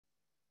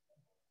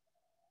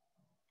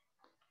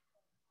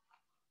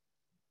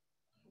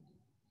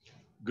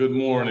Good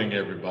morning,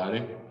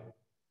 everybody.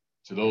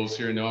 To those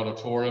here in the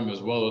auditorium,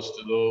 as well as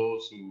to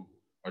those who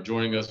are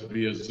joining us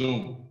via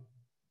Zoom.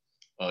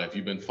 If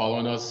you've been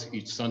following us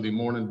each Sunday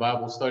morning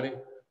Bible study,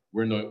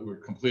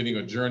 we're completing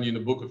a journey in the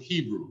book of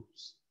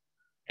Hebrews.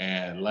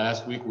 And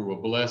last week we were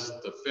blessed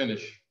to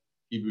finish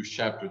Hebrews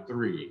chapter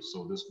 3.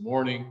 So this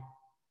morning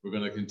we're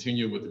going to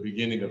continue with the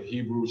beginning of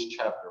Hebrews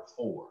chapter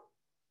 4.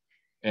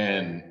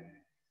 And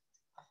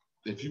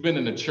if you've been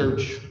in the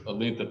church a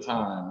length of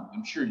time,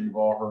 I'm sure you've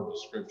all heard the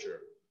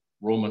scripture,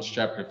 Romans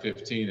chapter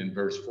 15 and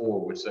verse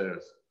 4, which says,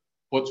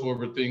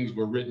 whatsoever things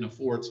were written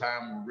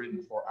aforetime were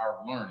written for our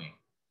learning,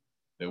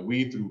 that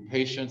we through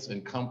patience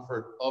and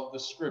comfort of the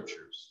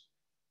scriptures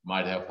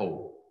might have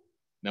hope.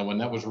 Now, when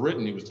that was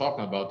written, he was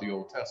talking about the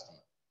Old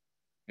Testament,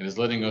 and is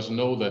letting us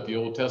know that the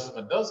Old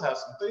Testament does have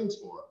some things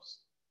for us,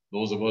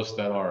 those of us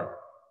that are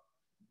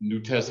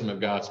New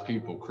Testament God's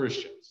people,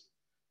 Christians.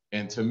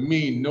 And to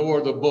me, no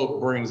other book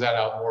brings that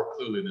out more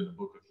clearly than the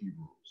book of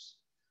Hebrews.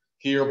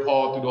 Here,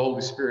 Paul, through the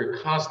Holy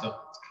Spirit,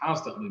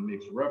 constantly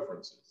makes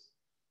references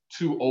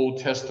to Old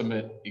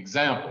Testament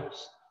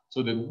examples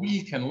so that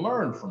we can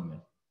learn from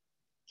them.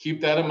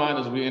 Keep that in mind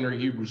as we enter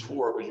Hebrews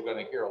 4, because you're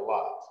going to hear a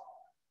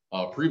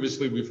lot.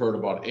 Previously, we've heard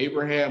about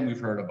Abraham, we've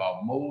heard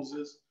about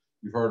Moses,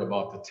 we've heard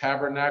about the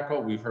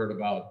tabernacle, we've heard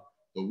about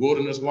the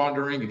wilderness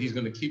wandering, and he's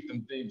going to keep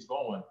them things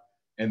going.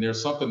 And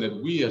there's something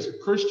that we as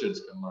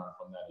Christians can learn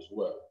from that as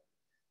well.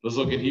 Let's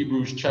look at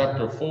Hebrews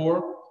chapter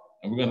 4,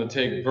 and we're going to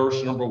take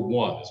verse number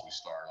 1 as we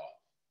start off.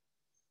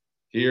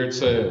 Here it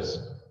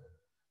says,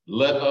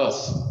 let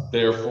us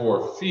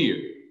therefore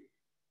fear,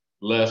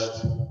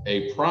 lest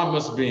a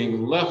promise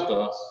being left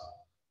us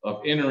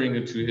of entering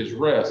into his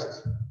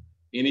rest,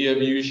 any of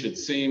you should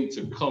seem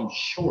to come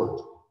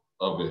short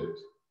of it.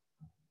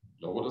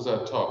 Now, what is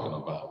that talking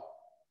about?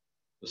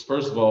 Let's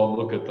first of all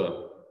look at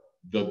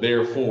the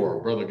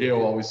therefore. Brother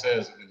Gail always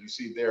says, when you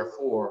see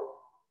therefore,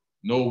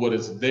 know what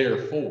it's there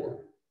for.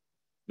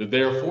 The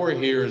therefore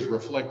here is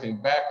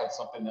reflecting back on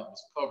something that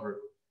was covered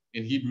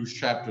in Hebrews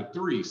chapter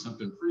 3,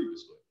 something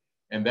previously.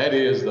 And that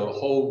is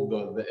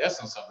the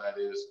essence of that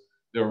is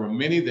there were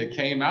many that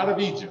came out of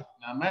Egypt.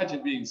 Now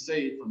imagine being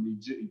saved from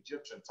the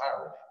Egyptian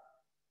tyranny.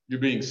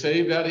 You're being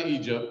saved out of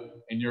Egypt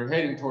and you're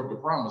heading toward the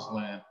promised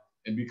land.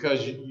 And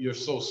because you're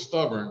so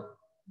stubborn,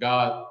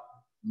 God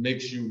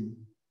makes you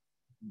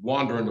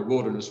wander in the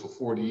wilderness for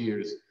 40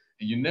 years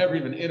and you never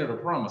even enter the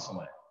promised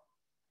land.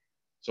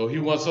 So he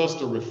wants us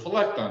to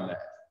reflect on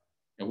that.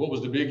 And what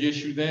was the big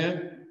issue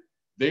then?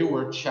 They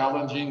were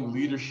challenging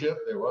leadership.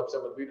 They were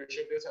upset with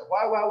leadership. They said,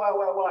 why?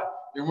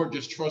 They weren't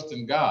just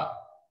trusting God.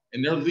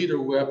 And their leader,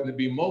 who happened to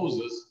be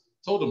Moses,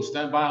 told them,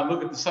 stand by and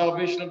look at the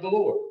salvation of the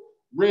Lord.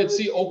 Red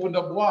Sea opened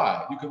up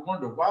wide. You could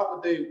wonder, why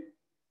would they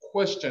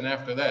question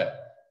after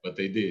that? But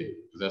they did,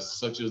 because that's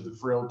such as the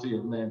frailty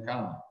of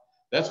mankind.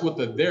 That's what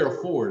the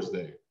therefore is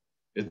there.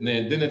 And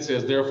then it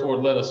says, therefore,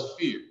 let us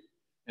fear.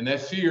 And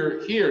that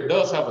fear here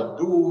does have a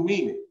dual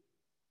meaning.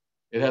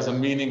 It has a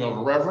meaning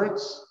of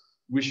reverence.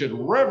 We should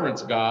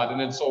reverence God, and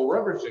in so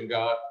reverencing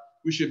God,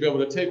 we should be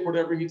able to take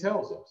whatever he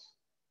tells us.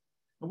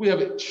 And we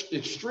have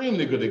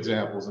extremely good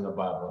examples in the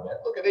Bible of that.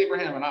 Look at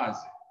Abraham and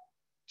Isaac.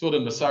 Told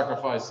him to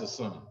sacrifice his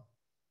son.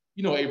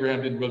 You know,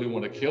 Abraham didn't really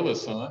want to kill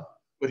his son,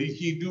 but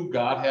he knew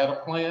God had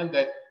a plan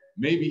that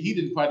maybe he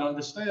didn't quite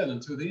understand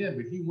until the end,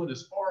 but he went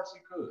as far as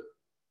he could.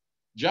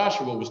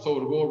 Joshua was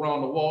told to go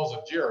around the walls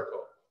of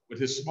Jericho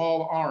with his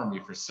small army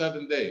for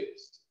 7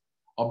 days.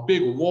 A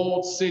big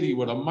walled city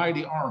with a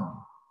mighty army.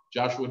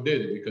 Joshua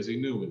did it because he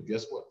knew it.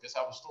 Guess what? Guess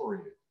how the story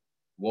is.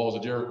 The walls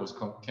of Jericho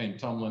came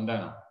tumbling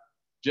down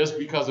just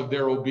because of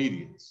their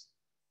obedience.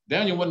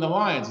 Daniel went in the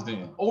lion's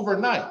den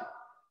overnight.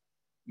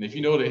 And if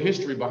you know the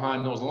history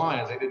behind those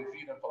lions, they didn't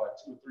feed them for like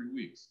 2 or 3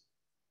 weeks.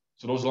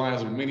 So those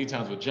lions many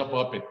times would jump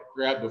up and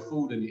grab the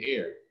food in the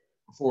air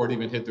before it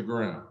even hit the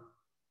ground.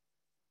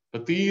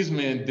 But these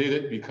men did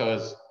it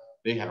because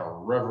they had a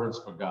reverence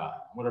for God.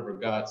 Whatever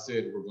God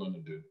said, we're going to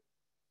do.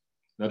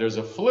 Now, there's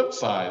a flip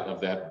side of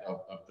that,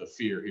 of the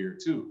fear here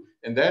too.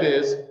 And that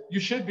is,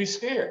 you should be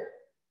scared.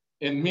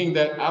 And meaning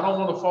that I don't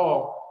want to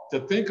fall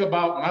to think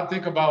about, when I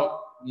think about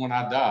when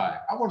I die,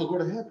 I want to go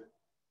to heaven.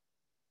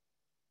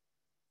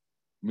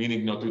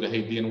 Meaning, through the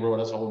Hadean world,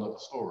 that's a whole other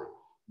story.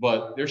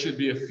 But there should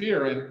be a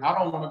fear, and I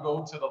don't want to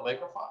go to the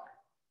lake of fire.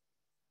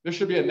 There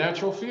should be a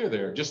natural fear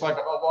there. Just like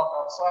if I walk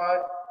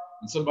outside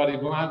and somebody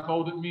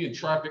blindfolded me and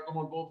traffic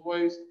going both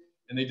ways,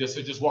 and they just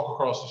said, just walk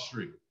across the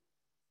street.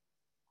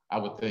 I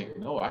would think,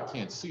 no, I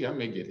can't see. I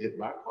may get hit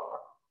by a car.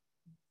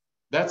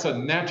 That's a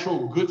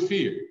natural good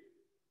fear.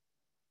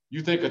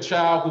 You think a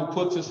child who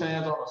puts his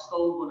hands on a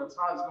stove when it's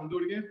hot is going to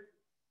do it again?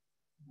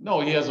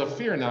 No, he has a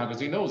fear now because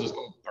he knows it's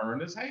going to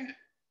burn his hand.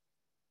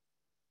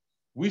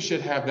 We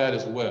should have that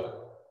as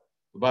well.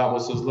 The Bible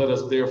says, let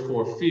us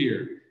therefore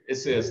fear. It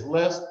says,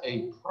 lest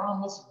a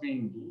promise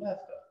being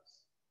left us.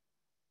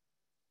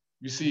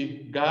 You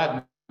see,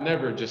 God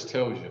never just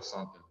tells you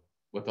something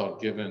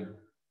without giving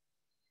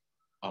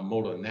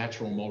a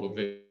natural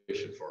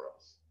motivation for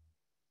us.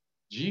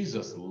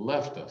 Jesus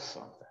left us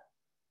something.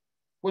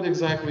 What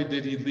exactly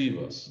did he leave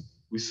us?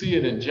 We see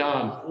it in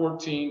John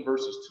 14,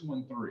 verses 2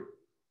 and 3. It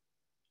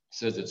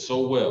says it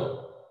so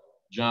well.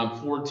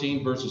 John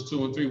 14, verses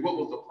 2 and 3. What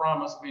was the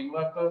promise being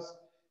left us?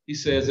 He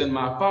says, in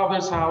my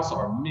Father's house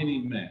are many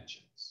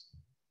mansions.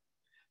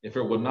 If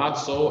it were not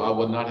so, I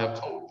would not have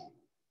told you.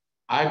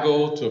 I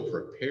go to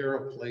prepare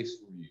a place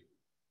for you.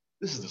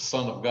 This is the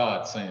Son of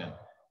God saying,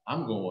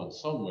 I'm going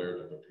somewhere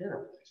to prepare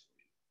a place for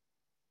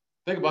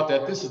you. Think about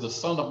that. This is the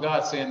Son of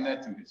God saying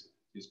that to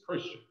his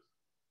Christians.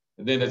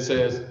 And then it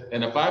says,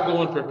 and if I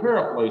go and prepare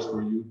a place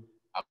for you,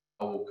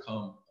 I will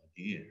come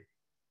again.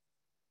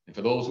 And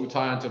for those who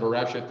tie into the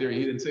rapture theory,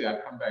 he didn't say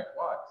I'd come back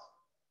twice.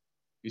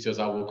 He says,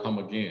 I will come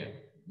again,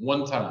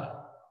 one time.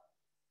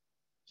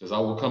 He says, I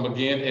will come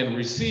again and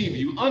receive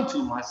you unto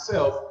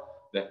myself,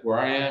 that where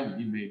I am,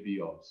 you may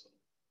be also.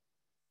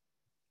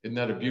 Isn't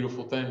that a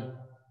beautiful thing?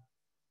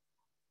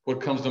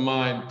 What comes to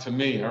mind to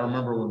me, I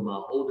remember when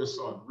my oldest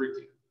son,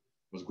 Ricky,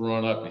 was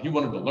growing up, and he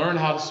wanted to learn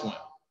how to swim.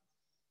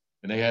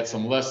 And they had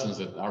some lessons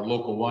at our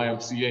local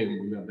YMCA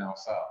when we lived down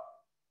south.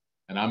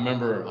 And I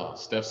remember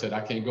Steph said,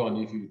 I can't go, I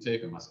need you to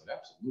take him. I said,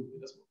 absolutely,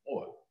 that's my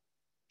boy.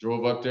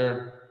 Drove up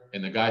there,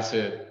 and the guy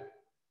said,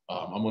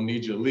 I'm gonna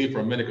need you to leave for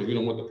a minute because we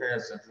don't want the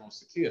parents to influence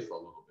the kids for a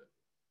little bit.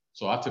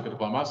 So I took it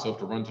upon myself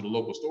to run to the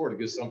local store to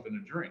get something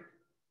to drink.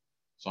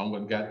 So I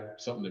went and got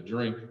something to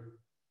drink,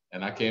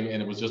 and I came,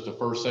 and it was just the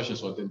first session,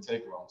 so it didn't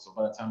take long. So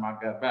by the time I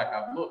got back,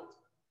 I looked,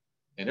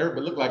 and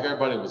everybody looked like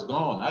everybody was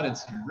gone. I didn't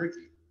see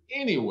Ricky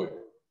anywhere.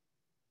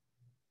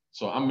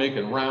 So I'm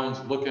making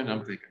rounds looking, I'm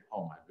thinking,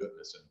 oh my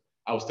goodness. And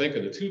I was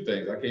thinking of two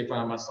things. I can't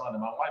find my son,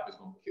 and my wife is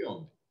gonna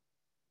kill me.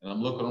 And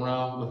I'm looking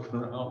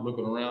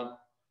around,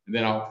 and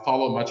then I'll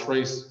follow my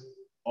trace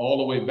all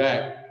the way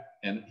back,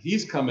 and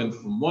he's coming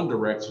from one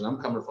direction,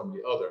 I'm coming from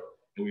the other,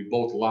 and we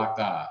both locked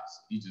eyes.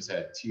 He just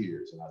had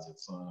tears, and I said,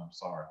 son, I'm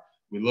sorry.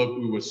 We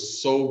were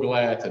so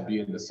glad to be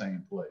in the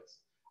same place.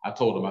 I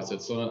told him, I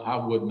said, son, I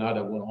would not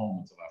have went home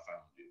until I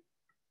found you,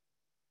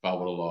 if I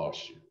would have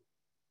lost you.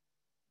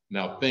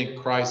 Now think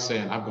Christ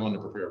saying, I'm going to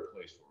prepare a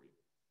place for you,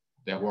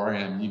 that where I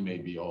am, ye may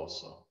be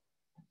also.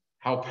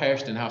 How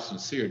passionate, how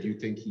sincere do you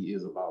think he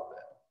is about that?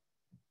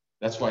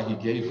 That's why he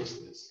gave us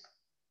this.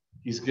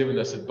 He's given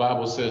us, the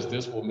Bible says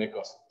this will make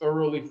us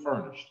thoroughly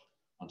furnished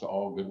unto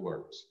all good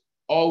works.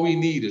 All we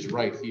need is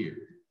right here.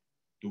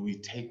 Do we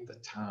take the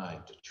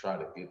time to try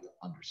to get the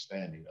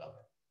understanding of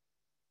it?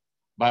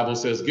 Bible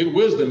says, get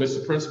wisdom, it's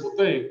the principal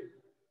thing.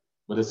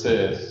 But it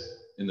says,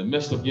 in the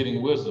midst of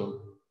getting wisdom,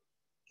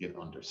 get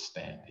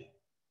understanding.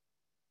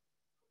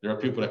 There are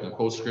people that can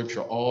quote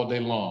scripture all day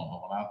long.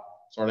 But when I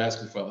start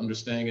asking for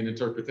understanding and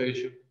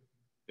interpretation,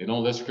 they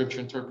don't let scripture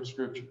interpret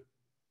scripture.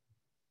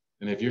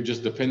 And if you're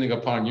just depending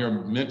upon your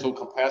mental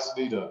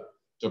capacity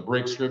to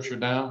break scripture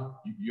down,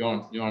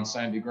 you're on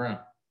sandy ground.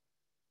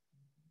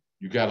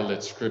 You got to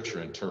let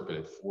scripture interpret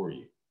it for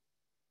you.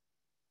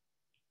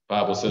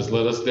 Bible says,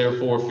 let us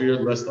therefore fear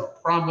lest a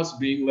promise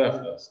being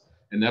left us.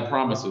 And that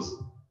promise is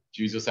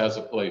Jesus has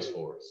a place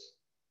for us.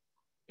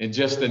 And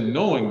just in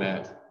knowing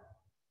that,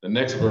 the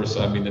next part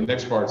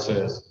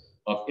says,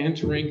 of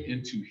entering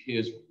into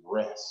his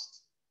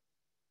rest.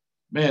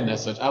 Man,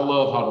 I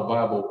love how the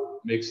Bible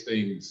makes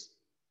things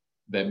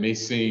that may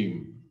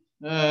seem,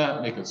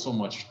 make it so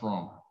much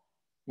stronger.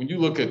 When you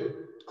look at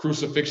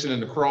crucifixion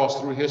and the cross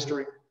through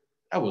history,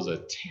 that was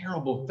a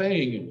terrible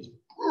thing. It was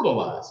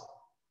brutalizing.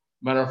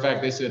 Matter of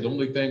fact, they said the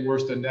only thing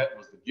worse than that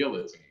was the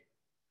guillotine.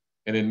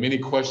 And then many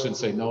questions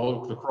say,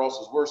 no, the cross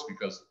is worse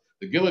because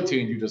the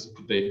guillotine,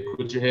 they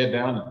put your head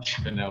down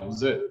and that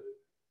was it.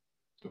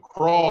 The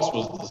cross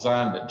was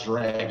designed to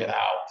drag it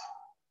out,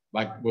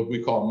 like what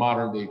we call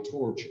modern day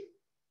torture.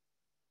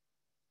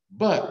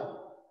 But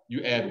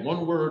you add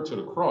one word to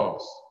the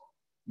cross,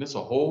 and it's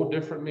a whole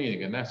different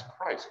meaning, and that's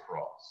Christ's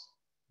cross.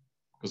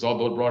 Because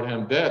although it brought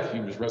him death, he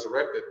was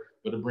resurrected,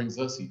 but it brings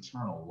us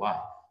eternal life.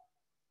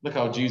 Look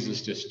how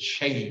Jesus just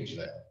changed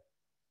that.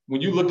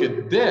 When you look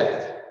at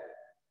death,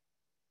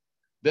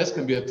 death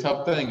can be a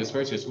tough thing,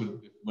 especially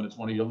when it's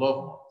one of your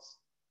loved ones.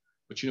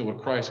 But you know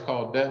what Christ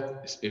called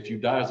death? If you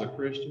die as a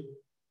Christian,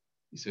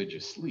 he said,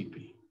 you're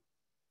sleepy.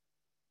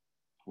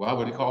 Why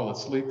would he call it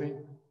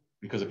sleeping?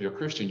 Because if you're a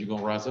Christian, you're going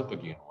to rise up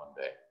again one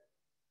day.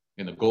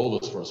 And the goal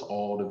is for us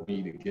all to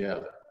be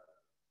together.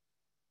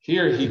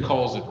 Here he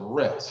calls it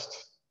rest.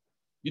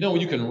 You know when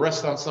you can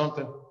rest on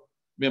something?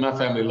 Me and my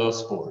family love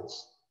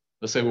sports.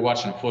 Let's say we're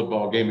watching a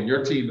football game and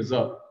your team is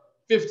up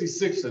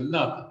 56-0.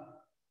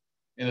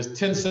 And there's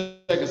 10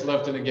 seconds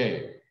left in the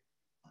game.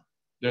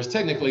 There's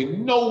technically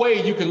no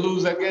way you can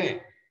lose that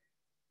game.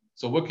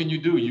 So what can you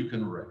do? You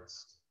can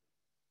rest.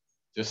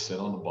 Just sit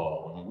on the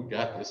ball. I mean, we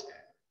got this game.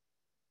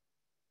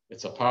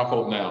 It's a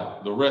powerful,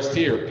 now, the rest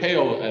here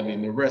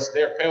the rest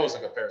there pales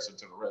in comparison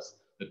to the rest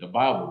that the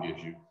Bible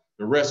gives you.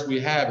 The rest we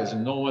have is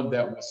knowing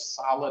that we're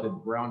solid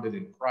and grounded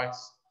in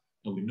Christ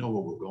and we know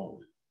where we're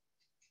going.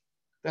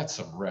 That's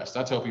some rest.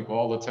 I tell people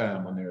all the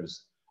time when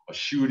there's a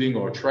shooting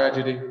or a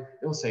tragedy,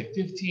 they'll say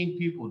 15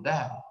 people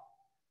died.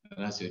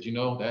 And I said,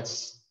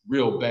 that's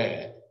real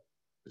bad.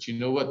 But you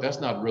know what? That's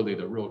not really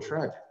the real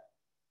tragedy.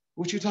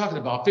 What you talking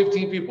about?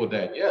 15 people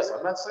dead. Yes,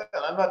 I'm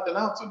not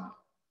denouncing them.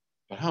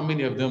 But how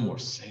many of them were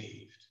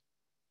saved?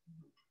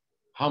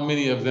 How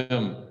many of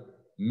them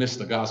missed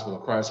the gospel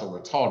of Christ or were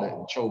taught it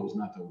and chose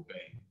not to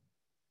obey?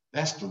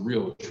 That's the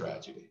real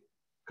tragedy.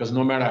 Because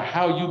no matter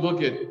how you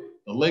look at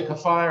the lake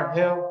of fire,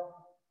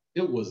 hell,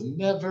 it was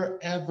never,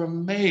 ever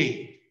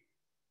made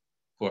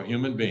for a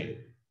human being.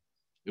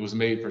 It was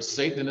made for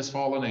Satan and his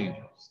fallen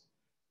angels.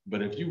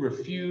 But if you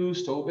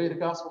refuse to obey the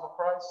gospel of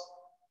Christ,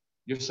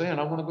 you're saying,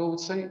 I want to go with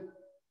Satan.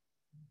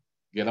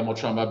 Again, I'm going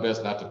to try my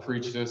best not to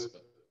preach this,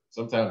 but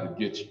sometimes it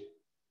gets you.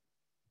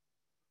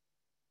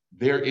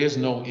 There is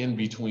no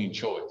in-between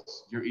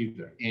choice. You're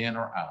either in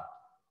or out.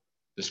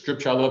 The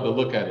scripture I love to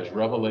look at is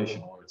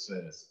Revelation, where it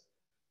says,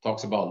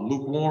 talks about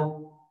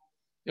lukewarm.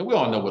 And we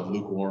all know what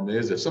lukewarm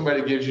is. If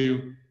somebody gives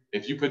you,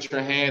 if you put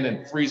your hand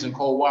in freezing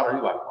cold water,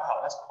 you're like, wow,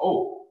 that's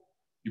cold.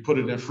 You put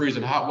it in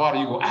freezing hot water,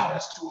 you go, ow,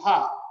 that's too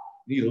hot.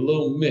 You need a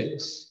little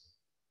mix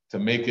to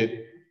make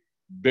it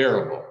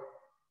bearable.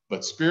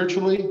 But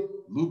spiritually,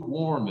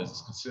 lukewarm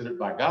is considered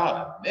by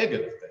God a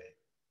negative thing.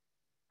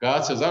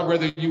 God says, I'd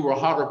rather you were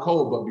hot or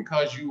cold, but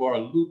because you are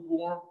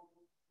lukewarm,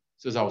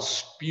 says, I'll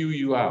spew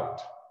you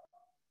out.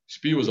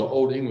 Spew is an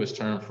old English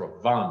term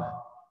for vomit.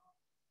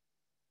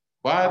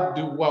 Why would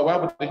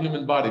the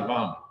human body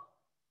vomit?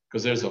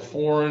 Because there's a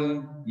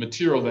foreign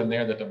material in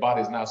there that the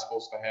body's not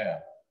supposed to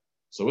have.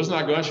 So it's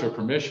not going to ask your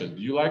permission.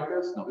 Do you like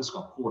this? No, it's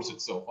going to force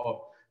itself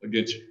up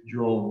against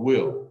your own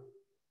will.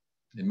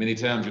 And many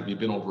times you'll be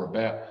bent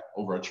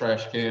over a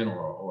trash can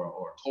or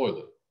a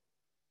toilet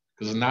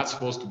because it's not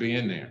supposed to be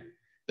in there.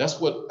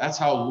 That's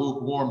how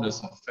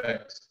lukewarmness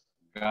affects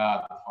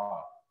God the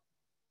Father.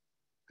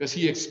 Because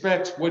he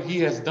expects what he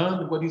has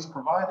done, what he's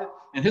provided,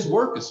 and his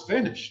work is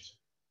finished.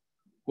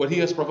 What he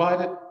has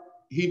provided,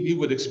 he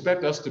would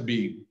expect us to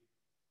be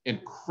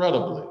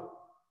incredibly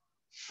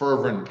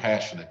fervent and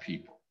passionate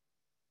people.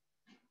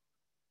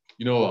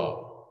 You know,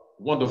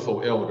 a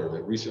wonderful elder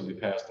that recently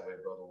passed away,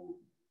 Brother Wooten,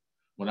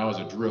 when I was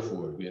at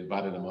Driftwood, we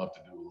invited him up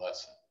to do a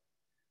lesson.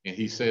 And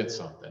he said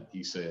something.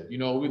 He said, you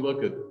know, we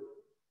look at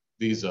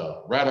these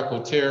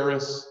radical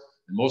terrorists,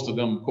 and most of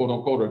them, quote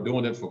unquote, are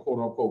doing it for quote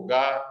unquote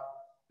God.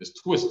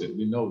 It's twisted.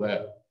 We know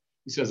that.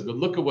 He says, but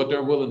look at what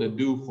they're willing to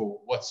do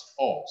for what's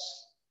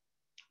false.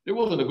 They're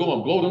willing to go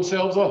and blow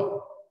themselves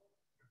up.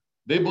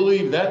 They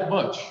believe that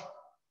much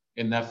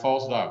in that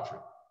false doctrine.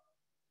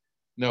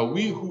 Now,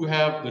 we who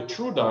have the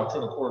true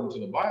doctrine according to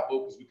the Bible,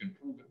 because we can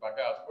prove it by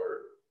God's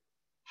word,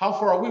 how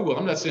far are we willing?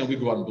 I'm not saying we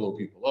go out and blow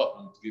people up,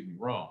 don't get me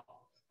wrong,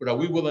 but are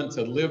we willing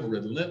to live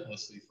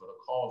relentlessly for the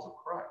cause of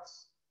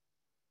Christ?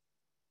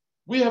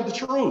 We have the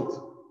truth.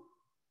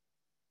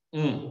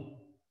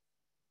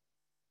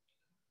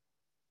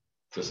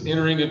 Just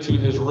entering into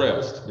his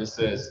rest. It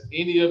says,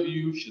 any of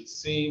you should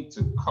seem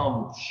to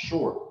come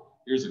short.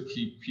 Here's a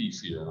key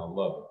piece here, and I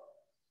love it.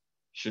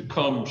 Should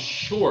come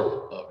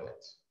short of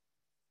it.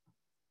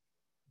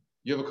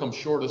 You ever come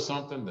short of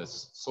something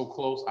that's so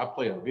close? I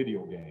play a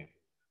video game.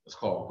 It's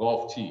called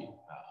Golf Tee.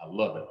 I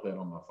love it. I play it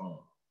on my phone.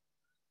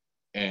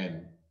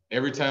 And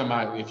every time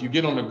if you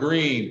get on the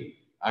green,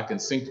 I can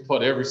sink the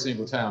putt every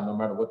single time, no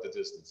matter what the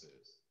distance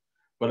is.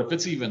 But if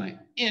it's even an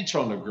inch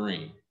on the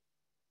green,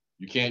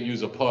 you can't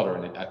use a putter,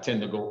 and I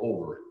tend to go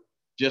over it.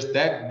 Just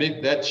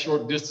that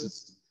short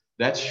distance,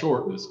 that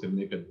shortness can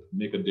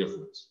make a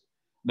difference.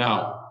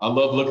 Now, I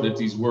love looking at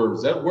these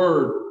words. That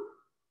word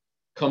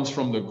comes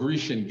from the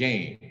Grecian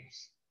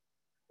games.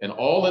 And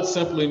all it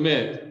simply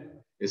meant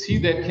is he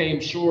that came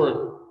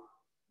short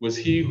was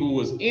he who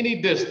was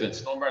any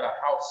distance, no matter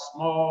how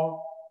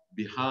small,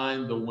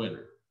 behind the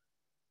winner.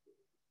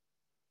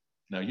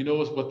 Now, you know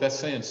what that's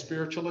saying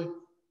spiritually?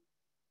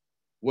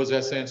 What's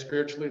that saying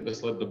spiritually?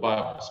 Let's let the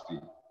Bible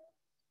speak.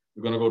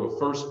 We're going to go to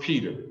 1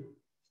 Peter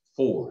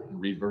 4 and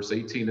read verse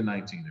 18 and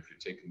 19 if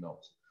you're taking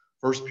notes.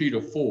 1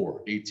 Peter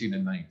 4, 18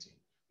 and 19.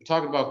 We're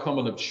talking about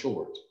coming up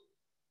short.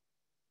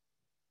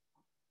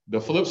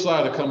 The flip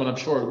side of coming up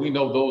short, we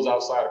know those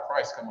outside of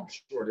Christ come up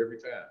short every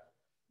time.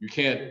 You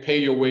can't pay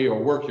your way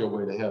or work your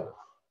way to heaven.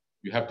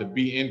 You have to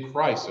be in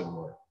Christ and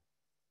work.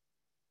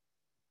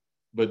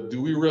 But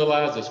do we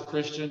realize as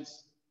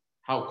Christians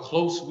how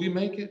close we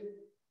make it?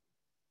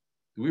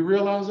 Do we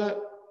realize that?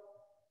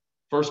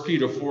 1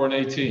 Peter 4 and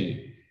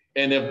 18.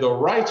 And if the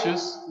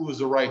righteous, who is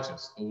the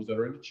righteous? Those that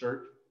are in the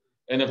church.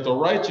 And if the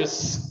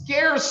righteous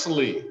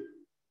scarcely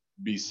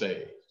be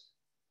saved.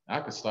 I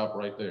could stop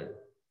right there.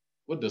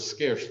 What does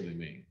scarcely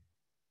mean?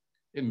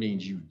 It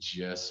means you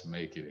just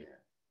make it in.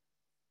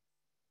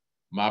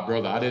 My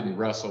brother, I didn't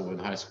wrestle in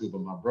high school,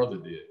 but my brother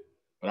did.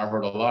 But I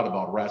heard a lot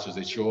about wrestlers.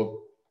 They show up,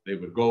 they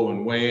would go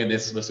and weigh in.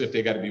 Let's say if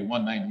they got to be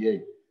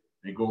 198.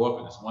 They go up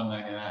and it's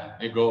 199.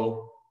 They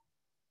go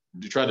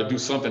to try to do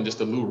something just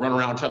to run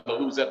around trying to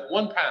lose that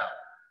 1 pound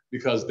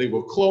because they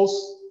were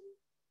close,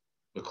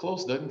 but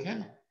close doesn't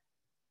count.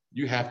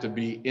 You have to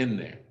be in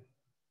there.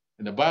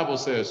 And the Bible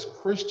says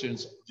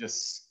Christians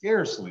just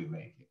scarcely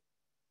make it.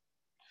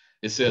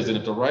 It says, and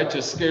if the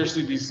righteous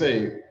scarcely be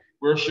saved,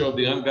 where shall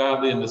the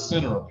ungodly and the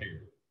sinner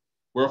appear?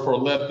 Wherefore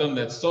let them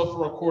that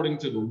suffer according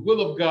to the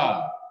will of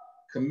God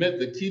commit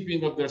the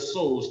keeping of their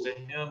souls to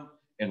him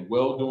and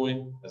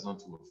well-doing as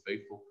unto a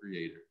faithful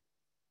creator.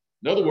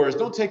 In other words,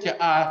 don't take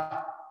your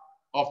eye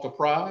off the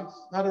prize,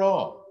 not at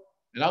all.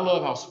 And I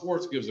love how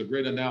sports gives a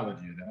great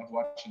analogy of that. I was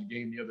watching the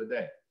game the other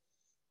day,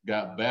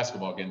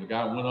 basketball game. The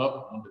guy went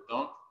up on the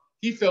dunk.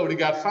 He felt he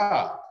got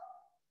fouled.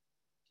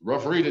 The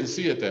referee didn't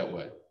see it that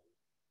way.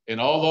 And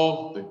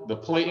although the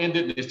play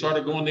ended and they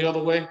started going the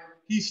other way,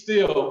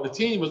 the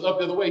team was up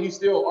the other way. He's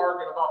still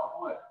arguing about the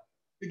play.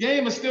 The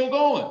game is still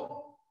going.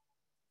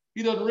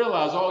 He doesn't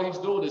realize all he's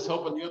doing is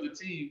helping the other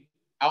team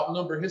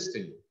outnumber his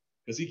team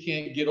because he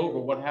can't get over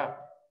what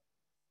happened.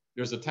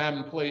 There's a time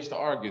and place to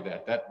argue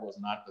that. That was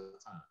not the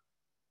time.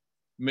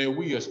 May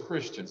we as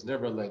Christians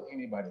never let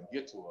anybody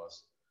get to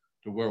us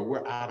to where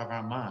we're out of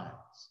our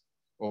minds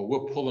or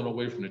we're pulling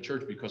away from the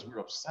church because we're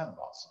upset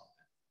about something.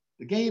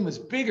 The game is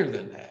bigger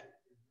than that.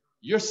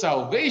 Your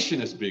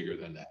salvation is bigger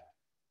than that.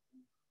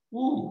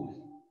 Ooh.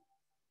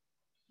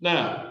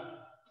 Now,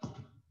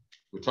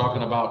 we're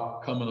talking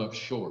about coming up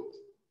short.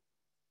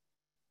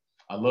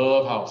 I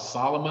love how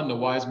Solomon, the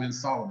wise man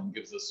Solomon,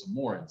 gives us some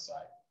more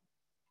insight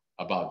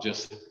about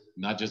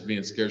not just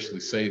being scarcely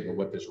saved, but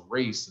what this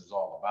race is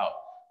all about.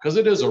 Because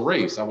it is a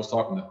race. I was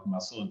talking to my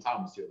son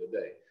Thomas the other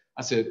day.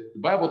 I said, the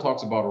Bible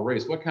talks about a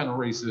race. What kind of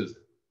race is it?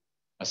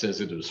 I said,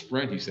 is it a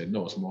sprint? He said,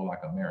 no, it's more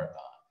like a marathon.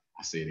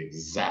 I said,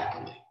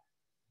 exactly.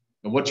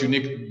 And what's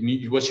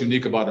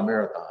unique about a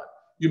marathon?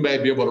 You may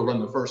be able to run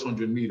the first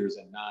 100 meters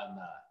in 9:9.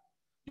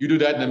 You do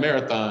that in a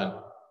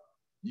marathon,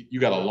 you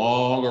got a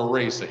longer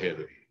race ahead of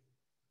you.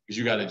 Because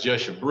you got to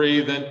adjust your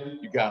breathing,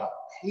 you got to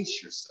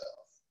pace yourself.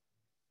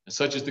 And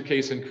such is the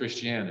case in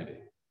Christianity.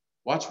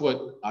 Watch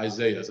what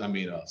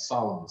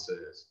Solomon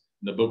says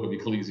in the book of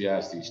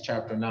Ecclesiastes,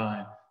 chapter 9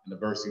 and the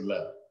verse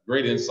 11.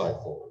 Great insight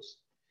for us.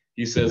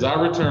 He says, I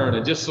return,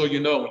 and just so you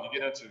know, when you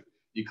get into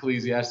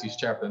Ecclesiastes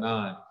chapter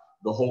 9,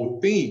 the whole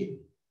theme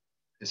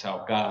is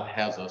how God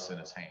has us in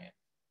his hand.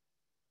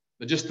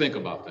 But just think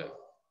about that.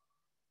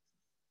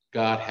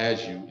 God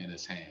has you in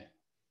his hand.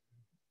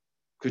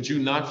 Could you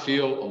not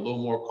feel a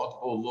little more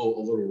comfortable,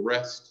 a little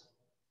rest?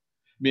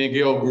 Me and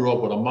Gail grew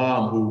up with a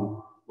mom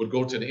who would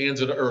go to the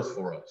ends of the earth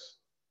for us.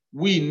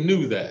 We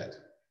knew that.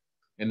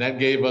 And that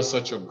gave us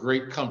such a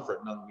great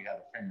comfort now that we had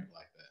a parent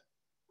like that.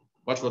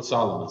 Watch what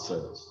Solomon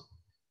says.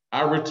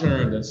 I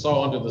returned and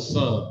saw under the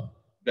sun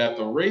that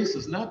the race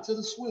is not to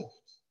the swift.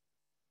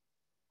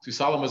 See,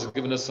 Solomon has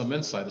given us some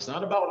insight. It's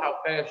not about how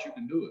fast you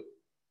can do it.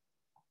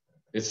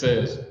 It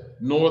says,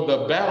 nor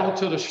the battle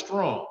to the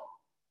strong.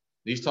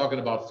 He's talking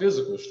about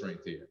physical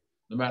strength here.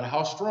 No matter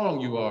how strong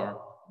you are,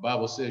 the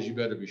Bible says you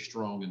better be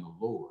strong in the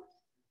Lord.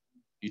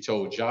 He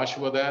told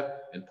Joshua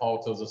that, and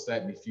Paul tells us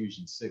that in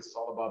Ephesians 6. It's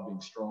all about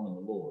being strong in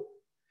the Lord.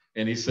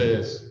 And he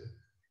says,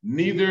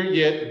 neither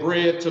yet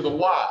bread to the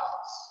wise.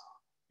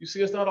 You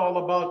see, it's not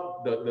all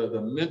about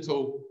the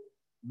mental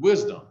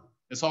wisdom.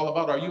 It's all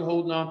about, are you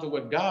holding on to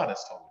what God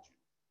has told you?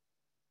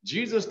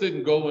 Jesus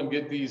didn't go and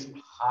get these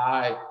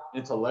high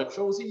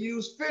intellectuals. He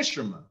used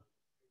fishermen.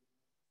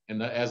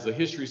 And as the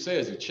history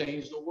says, he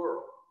changed the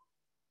world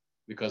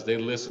because they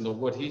listened to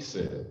what he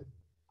said.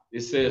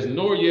 It says,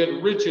 nor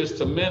yet riches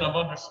to men of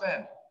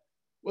understanding.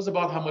 It was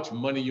about how much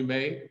money you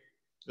made.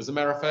 As a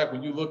matter of fact,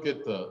 when you look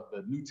at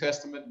the New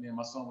Testament, me and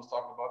my son was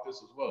talking about this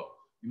as well.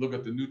 You look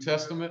at the New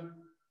Testament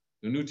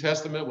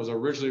was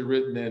originally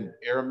written in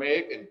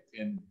Aramaic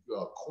and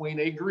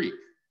Koine Greek.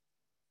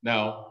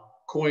 Now,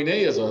 Koine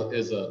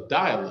is a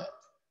dialect.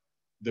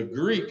 The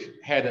Greek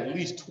had at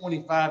least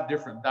 25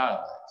 different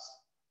dialects.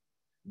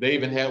 They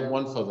even had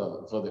one for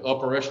the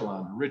upper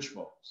echelon, the rich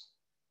folks.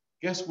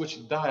 Guess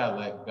which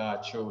dialect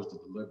God chose to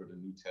deliver the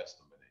New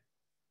Testament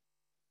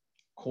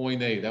in?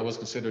 Koine, that was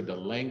considered the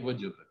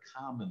language of the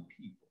common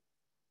people.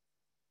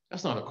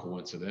 That's not a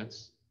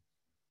coincidence.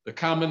 The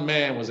common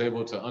man was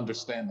able to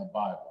understand the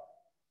Bible.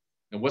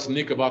 And what's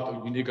unique about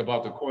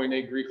the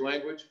Koine Greek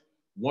language?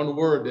 One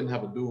word didn't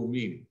have a dual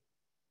meaning.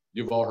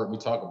 You've all heard me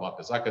talk about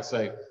this. I could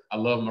say, I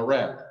love my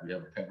rabbit. We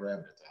have a pet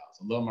rabbit at the house.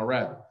 I love my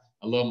rabbit.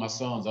 I love my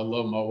sons. I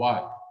love my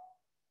wife.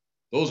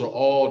 Those are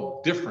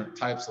all different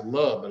types of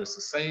love, but it's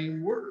the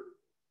same word.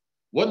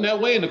 Wasn't that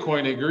way in the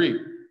Koine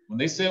Greek. When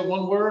they said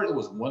one word, it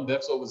was one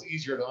depth, so it was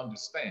easier to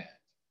understand.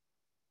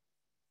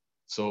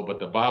 So, but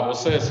the Bible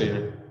says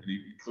here,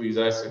 in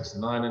Ecclesiastes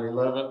 9 and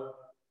 11,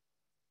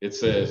 it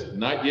says,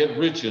 not yet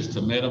riches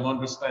to men of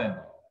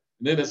understanding.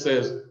 And then it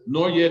says,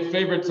 nor yet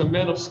favor to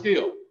men of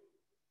skill.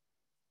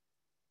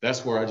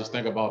 That's where I just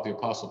think about the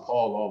Apostle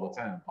Paul all the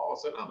time. Paul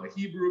said, I'm a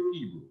Hebrew of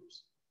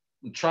Hebrews,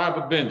 the tribe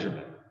of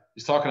Benjamin.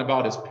 He's talking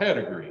about his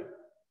pedigree.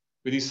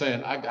 But he's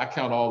saying, I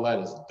count all that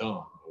as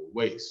dung or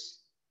waste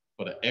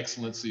for the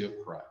excellency of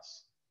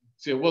Christ.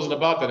 See, it wasn't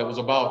about that. It was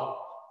about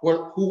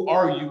who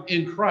are you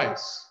in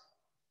Christ?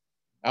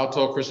 I'll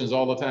tell Christians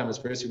all the time,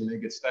 especially when they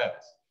get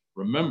status.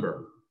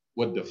 Remember,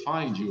 what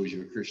defines you is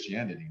your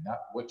Christianity, not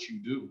what you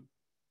do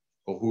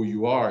or who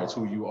you are. It's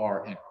who you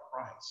are in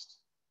Christ.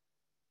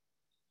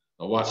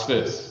 Now watch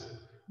this.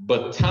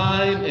 But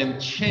time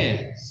and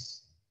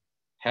chance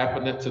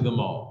happeneth to them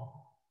all.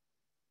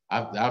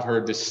 I've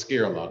heard this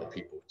scare a lot of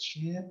people.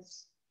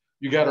 chance.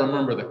 You got to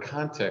remember the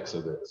context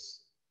of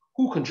this.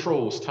 Who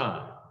controls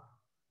time?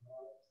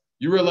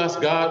 You realize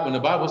God, when the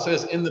Bible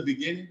says in the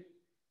beginning,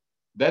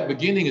 that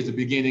beginning is the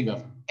beginning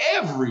of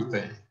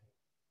everything.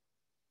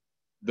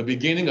 The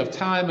beginning of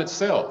time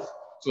itself.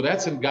 So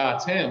that's in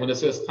God's hand. When it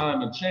says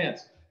time and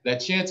chance, that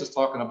chance is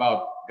talking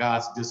about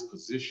God's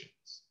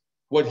dispositions,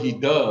 what he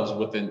does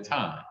within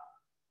time.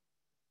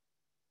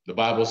 The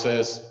Bible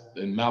says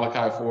in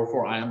Malachi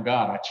 4:4, I am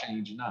God, I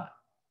change not.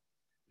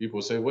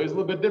 People say, well, it's a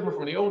little bit different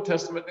from the Old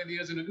Testament than he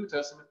is in the New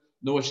Testament.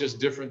 No, it's just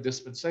different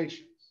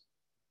dispensations.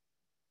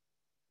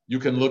 You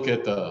can look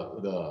at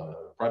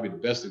probably the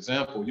best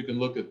example, you can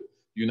look at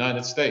the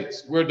United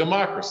States. We're a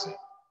democracy.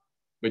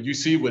 But you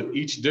see with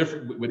each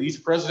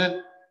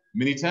president,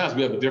 many times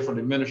we have a different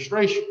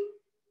administration.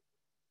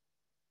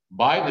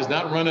 Biden is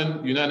not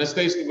running the United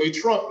States the way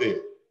Trump did.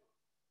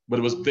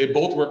 But they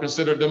both were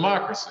considered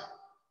democracy,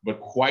 but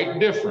quite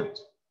different.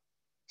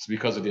 It's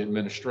because of the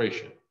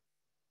administration.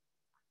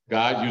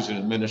 God used an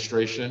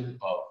administration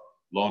of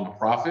law and the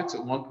prophets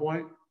at one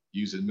point,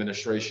 used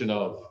administration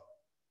of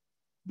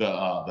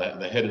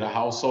the head of the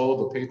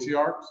household, the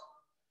patriarchs,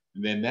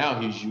 and then now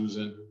he's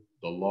using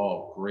the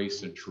law of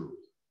grace and truth.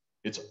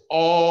 It's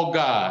all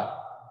God,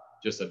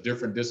 just a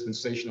different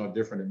dispensation or a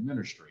different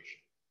administration,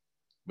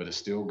 but it's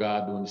still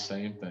God doing the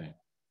same thing.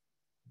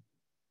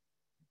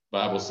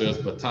 Bible says,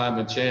 but time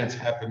and chance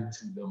happened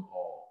to them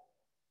all.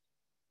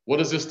 What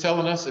is this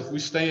telling us if we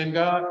stay in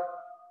God?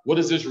 What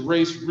is this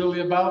race really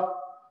about?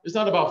 It's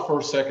not about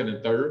first, second,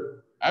 and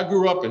third. I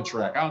grew up in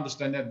track. I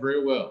understand that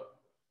very well.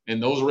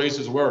 And those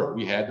races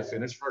we had to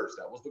finish first.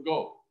 That was the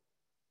goal.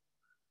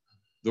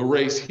 The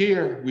race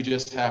here, we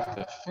just have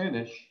to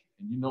finish.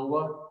 And you know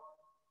what?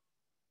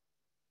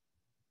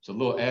 It's a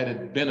little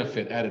added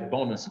benefit, added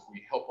bonus if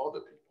we help other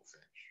people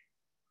finish.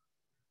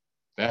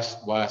 That's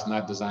why it's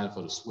not designed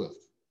for the swift.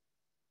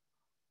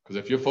 Because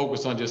if you're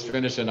focused on just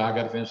finishing, I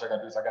got to finish, I got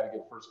to do this, I got to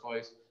get first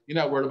place, you're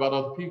not worried about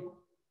other people.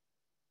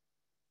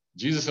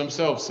 Jesus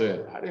himself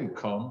said, I didn't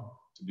come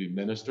to be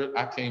ministered,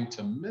 I came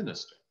to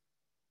minister.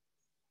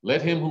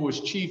 Let him who is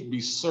chief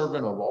be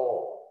servant of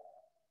all.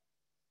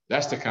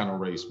 That's the kind of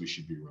race we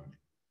should be running.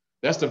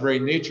 That's the very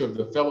nature of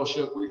the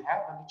fellowship we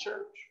have in the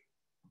church.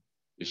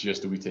 It's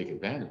just that we take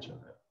advantage of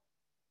it.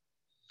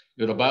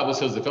 You know, the Bible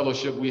says the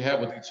fellowship we have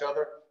with each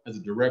other has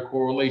a direct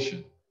correlation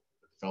with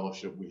the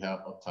fellowship we have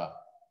up top.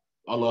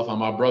 I love how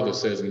my brother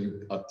says when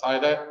you tie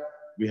that,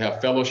 we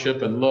have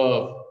fellowship and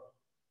love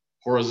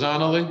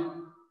horizontally,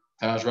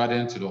 ties right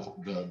into the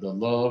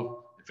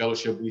love, the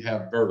fellowship we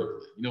have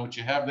vertically. You know what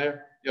you have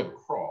there? You have a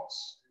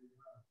cross.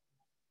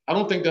 I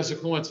don't think that's a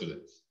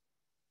coincidence.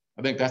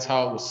 I think that's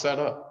how it was set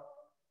up.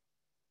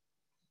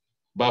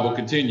 Bible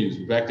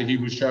continues, back to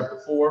Hebrews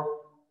chapter 4,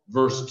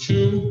 verse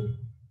 2.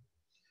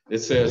 It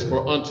says,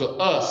 for unto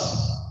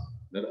us,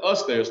 that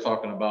us there is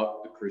talking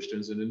about the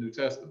Christians in the New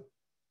Testament.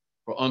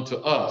 For unto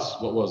us,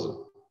 what was it?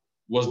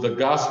 Was the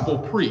gospel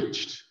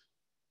preached,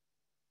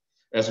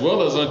 as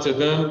well as unto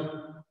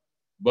them,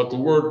 but the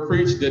word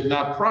preached did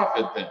not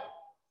profit them,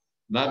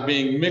 not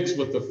being mixed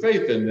with the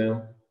faith in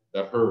them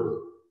that heard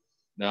it.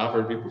 Now, I've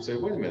heard people say,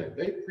 wait a minute,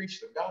 they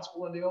preached the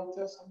gospel in the Old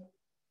Testament?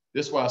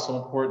 This is why it's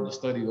so important to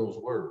study those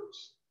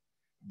words.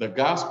 The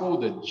gospel,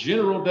 the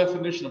general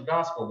definition of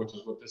gospel, which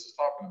is what this is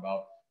talking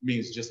about,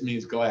 just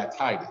means glad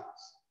tidings.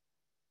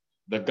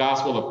 The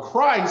gospel of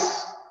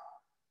Christ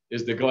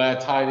is the glad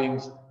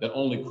tidings that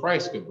only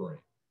Christ could bring.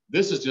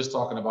 This is just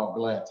talking about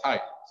glad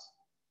tidings.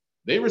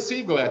 They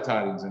received glad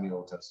tidings in the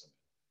Old Testament.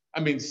 I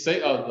mean,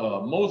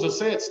 Moses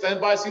said, stand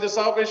by, see the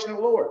salvation of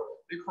the Lord.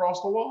 They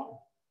crossed the water.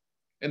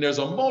 And there's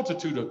a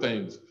multitude of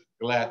things,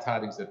 glad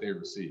tidings that they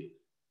received.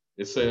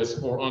 It says,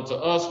 for unto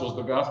us was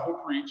the gospel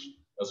preached,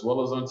 as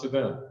well as unto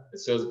them. It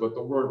says, but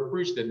the word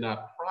preached did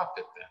not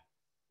profit them.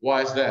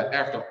 Why is that?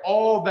 After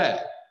all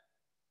that,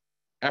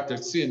 after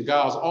seeing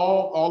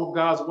all of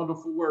God's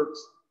wonderful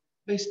works,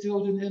 they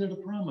still didn't enter the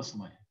promised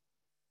land.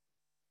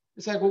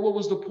 It's like, well, what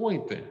was the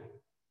point then?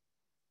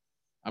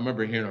 I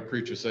remember hearing a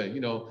preacher say, you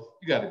know,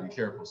 you got to be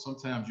careful.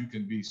 Sometimes you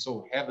can be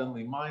so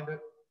heavenly minded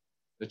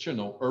that you're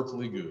no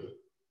earthly good.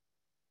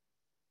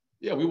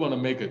 Yeah, we want to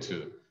make it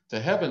to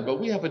heaven, but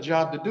we have a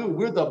job to do.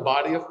 We're the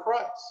body of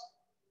Christ.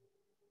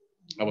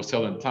 I was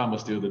telling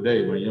Thomas the other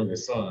day, my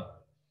youngest son,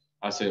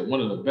 I said, one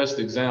of the best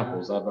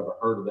examples I've ever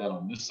heard of that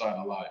on this side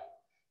of life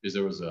is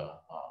there was a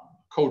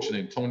coach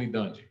named Tony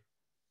Dungy,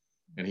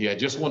 and he had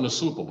just won the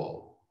Super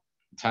Bowl.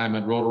 The time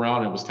had rolled around,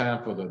 and it was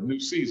time for the new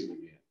season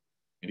again.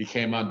 And he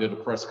came out and did a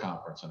press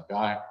conference, and a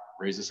guy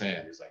raised his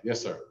hand. He's like,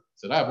 yes, sir. I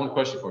said, I have one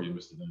question for you,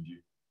 Mr. Dungy.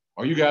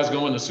 Are you guys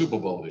going to the Super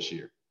Bowl this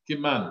year? Keep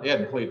in mind, they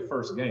hadn't played the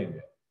first game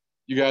yet.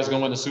 You guys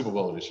going to win the Super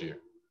Bowl this year?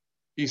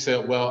 He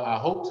said, well, I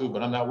hope to,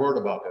 but I'm not worried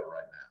about that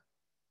right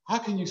now.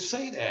 How can you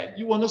say that?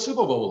 You won the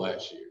Super Bowl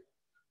last year.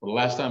 Well, the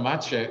last time I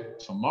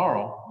checked,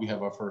 tomorrow we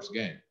have our first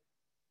game.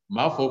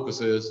 My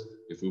focus is,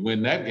 if we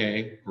win that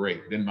game,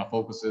 great. Then my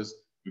focus is,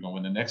 we're going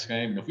to win the next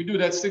game. And if we do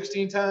that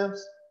 16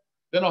 times,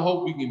 then I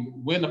hope we can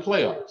win the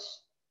playoffs.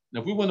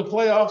 And if we win the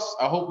playoffs,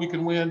 I hope we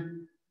can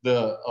win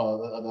the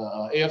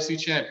AFC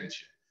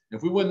Championship.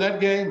 If we win that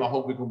game, I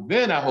hope we can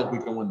win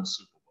the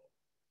Super Bowl.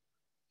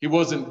 He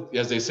wasn't,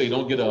 as they say,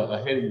 don't get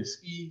ahead of your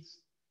skis.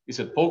 He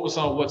said, focus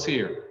on what's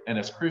here. And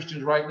as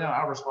Christians right now,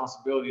 our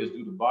responsibility is to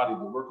do the body,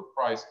 the work of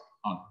Christ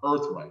on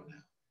earth right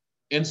now.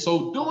 And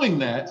so doing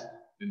that,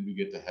 then we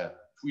get to heaven.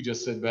 If we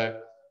just sit back,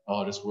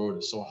 oh, this world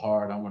is so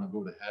hard. I want to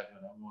go to heaven.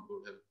 I want to go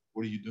to heaven.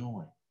 What are you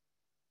doing?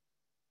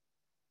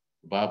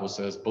 The Bible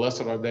says,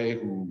 blessed are they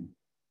who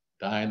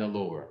die in the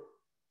Lord,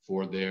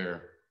 for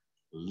their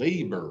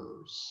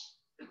labors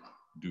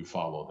do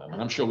follow them.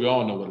 And I'm sure we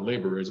all know what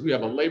labor is. We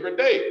have a Labor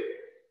Day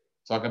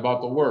talking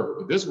about the work,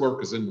 but this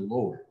work is in the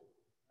Lord.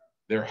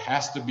 There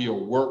has to be a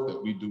work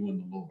that we do in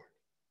the Lord.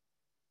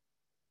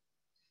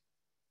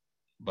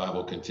 The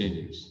Bible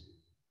continues.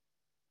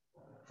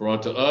 For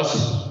unto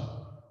us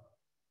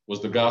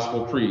was the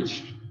gospel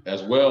preached,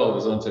 as well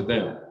as unto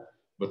them.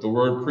 But the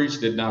word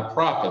preached did not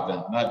profit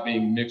them, not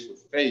being mixed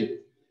with faith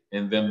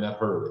in them that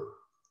heard it.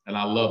 And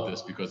I love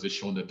this because it's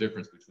showing the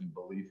difference between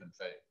belief and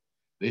faith.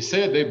 They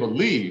said they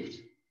believed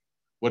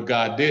what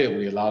God did when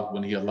he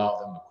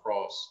allowed them to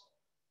cross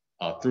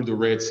through the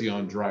Red Sea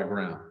on dry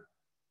ground.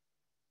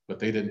 But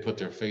they didn't put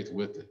their faith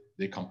with it.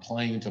 They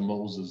complained to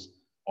Moses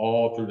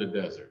all through the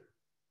desert,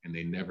 and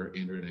they never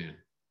entered in.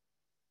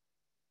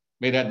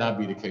 May that not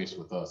be the case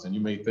with us. And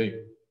you may think,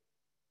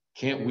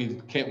 can't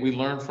we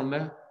learn from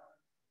that?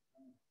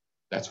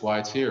 That's why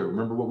it's here.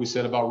 Remember what we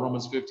said about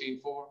Romans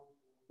 15:4?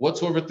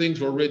 Whatsoever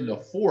things were written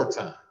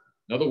aforetime,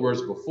 in other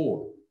words,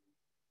 before.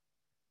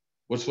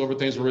 Whatsoever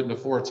things were written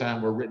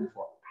aforetime were written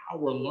for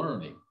our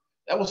learning.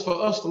 That was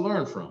for us to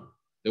learn from.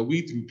 That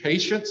we through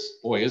patience,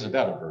 boy, isn't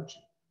that a virtue?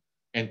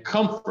 And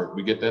comfort,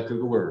 we get that through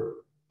the word,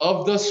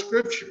 of the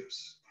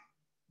scriptures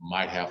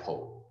might have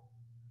hope.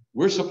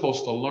 We're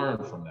supposed to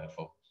learn from that,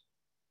 folks.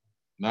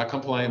 Not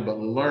complain, but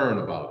learn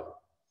about it.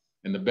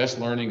 And the best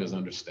learning is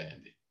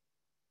understanding.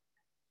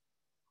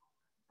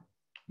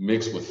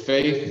 Mixed with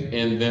faith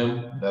in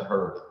them that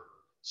heard it.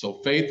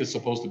 So faith is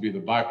supposed to be the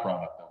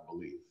byproduct of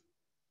belief.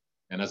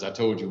 And as I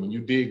told you, when you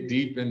dig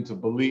deep into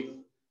belief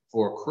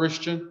for a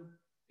Christian,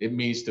 it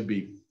means to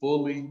be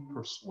fully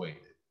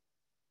persuaded.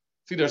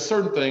 See, there are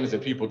certain things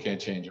that people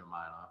can't change their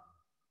mind on.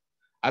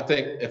 I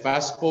think if I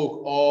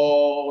spoke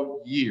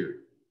all year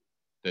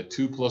that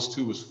 2 +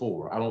 2 is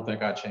 4, I don't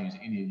think I'd change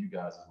any of you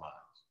guys' minds.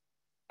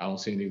 I don't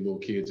see any little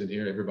kids in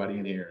here. Everybody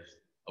in here is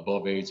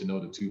above age to know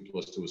that 2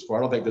 + 2 is 4.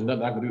 I don't think there's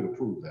nothing I can do to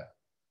prove that.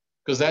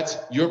 Because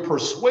you're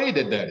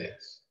persuaded that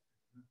is.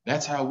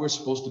 That's how we're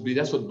supposed to be.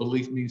 That's what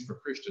belief means for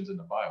Christians in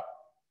the Bible.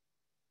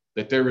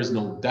 That there is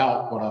no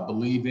doubt what I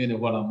believe in and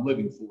what I'm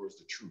living for is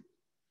the truth.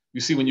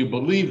 You see, when you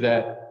believe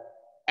that,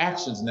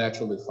 actions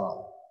naturally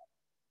follow.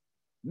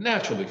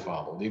 Naturally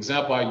follow. The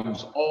example I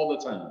use all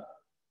the time,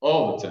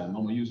 I'm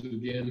going to use it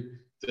again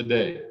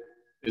today,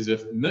 is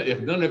if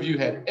none of you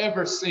had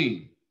ever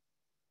seen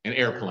an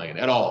airplane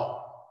at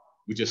all,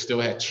 we just still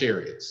had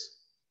chariots.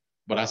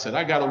 But I said,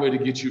 I got a way to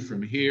get you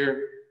from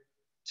here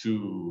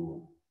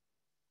to,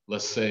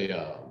 let's say,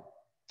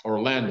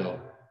 Orlando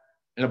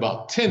in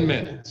about 10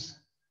 minutes.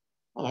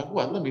 I'm like,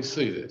 what? Let me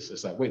see this.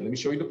 It's like, wait, let me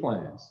show you the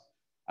plans.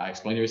 I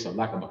explained to you, it's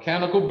like a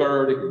mechanical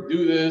bird. It can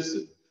do this,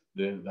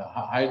 the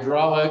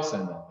hydraulics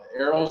and the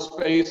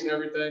aerospace and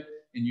everything.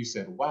 And you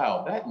said,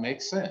 wow, that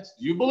makes sense.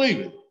 Do you believe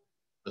it?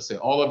 Let's say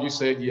all of you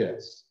said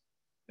yes.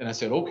 And I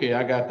said, okay,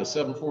 I got the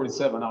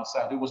 747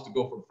 outside. Who wants to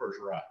go for the first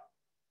ride?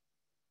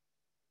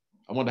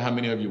 I wonder how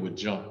many of you would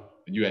jump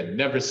and you had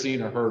never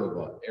seen or heard of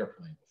an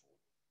airplane before.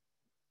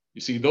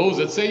 You see, those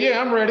that say,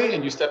 yeah, I'm ready,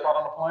 and you step out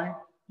on a plane,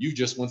 you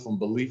just went from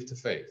belief to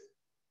faith.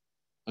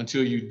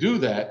 Until you do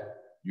that,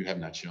 you have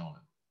not shown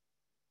it.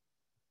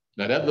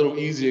 Now, that little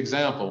easy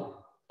example,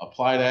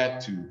 apply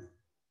that to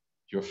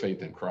your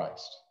faith in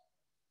Christ.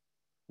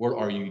 What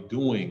are you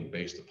doing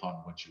based upon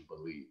what you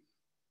believe?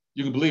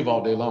 You can believe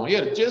all day long.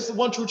 Yeah, just the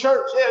one true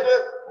church. Yeah,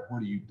 but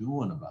what are you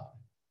doing about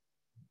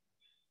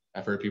it?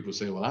 I've heard people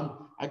say,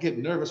 well, I get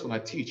nervous when I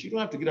teach. You don't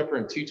have to get up here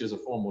and teach as a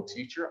formal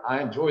teacher.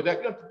 I enjoy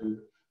that. You have to do it.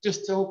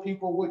 Just tell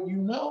people what you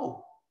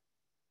know.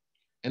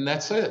 And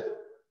that's it.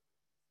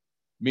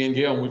 Me and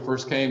Gail, when we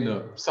first came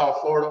to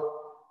South Florida,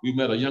 we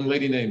met a young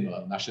lady named,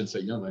 I shouldn't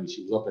say young lady,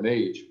 she was up in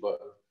age, but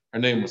her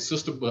name was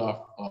Sister,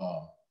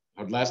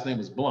 her last name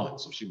is Blunt,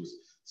 so she was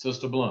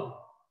Sister Blunt.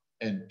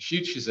 And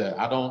she said,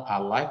 I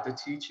like the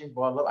teaching,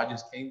 but I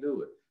just can't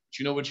do it. But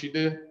you know what she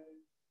did?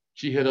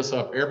 She hit us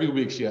up every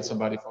week. She had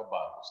somebody for a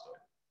Bible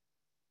study.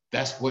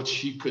 That's what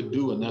she could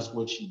do, and that's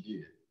what she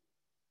did.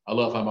 I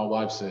love how my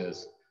wife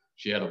says,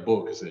 she had a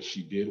book that says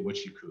she did what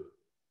she could.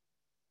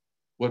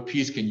 What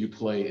piece can you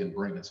play in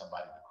bringing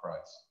somebody to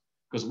Christ?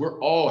 Because we're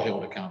all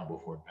held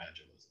accountable for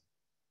evangelism,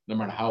 no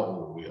matter how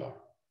old we are.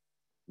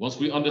 Once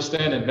we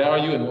understand and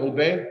value and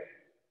obey,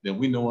 then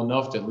we know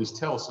enough to at least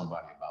tell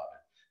somebody about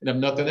it. And if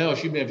nothing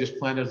else, you may have just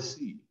planted a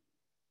seed.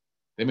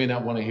 They may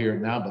not want to hear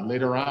it now, but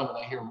later on,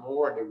 when they hear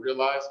more and they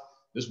realize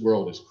this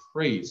world is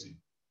crazy,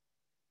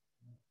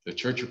 the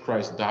Church of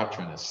Christ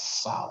doctrine is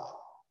solid.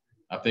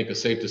 I think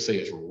it's safe to say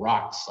it's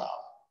rock solid.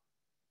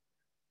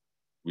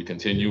 We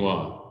continue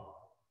on.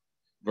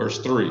 Verse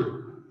 3.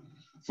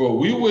 For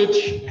we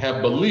which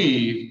have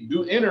believed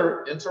do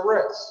enter into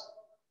rest.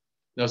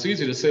 Now, it's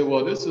easy to say,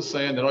 well, this is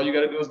saying that all you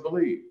got to do is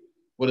believe.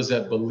 What does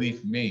that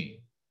belief mean?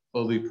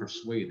 Fully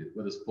persuaded.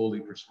 What does fully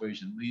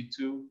persuasion lead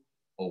to?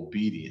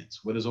 Obedience.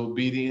 What is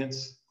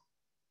obedience?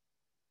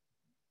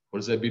 What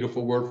is that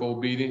beautiful word for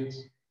obedience?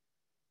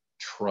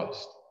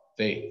 Trust,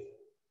 faith.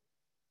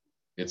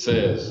 It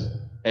says,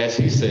 as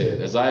he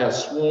said, as I have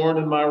sworn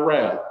in my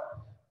wrath,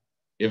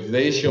 if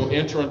they shall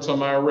enter into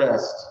my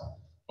rest,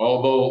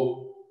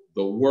 although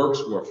the works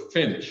were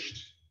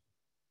finished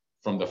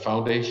from the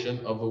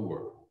foundation of the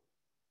world.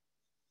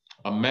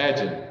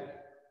 Imagine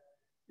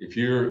if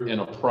you're in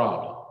a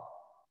problem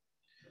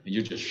and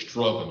you're just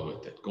struggling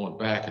with it, going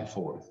back and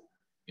forth,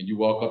 and you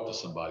walk up to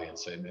somebody and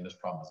say, man, this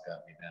problem has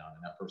got me down,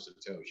 and that person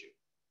tells you,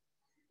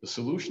 the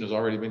solution has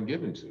already been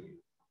given to you.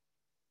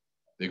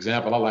 The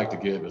example I like to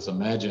give is,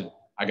 imagine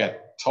I got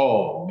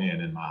tall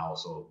men in my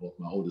household, both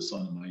my oldest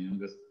son and my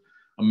youngest.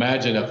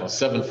 Imagine if a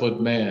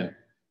 7-foot man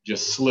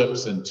just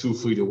slips in 2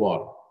 feet of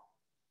water.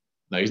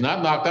 Now, he's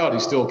not knocked out,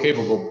 he's still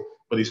capable,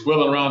 but he's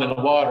swirling around in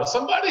the water.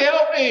 Somebody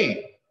help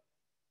me.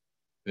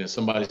 Then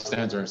somebody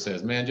stands there and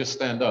says, man, just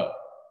stand up.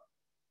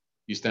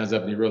 He stands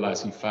up and he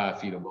realizes he's 5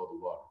 feet above the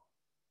water.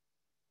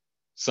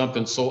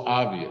 Something so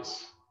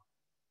obvious.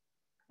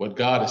 What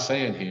God is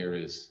saying here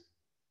is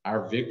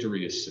our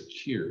victory is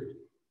secured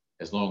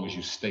as long as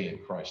you stay in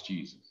Christ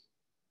Jesus.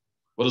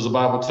 What does the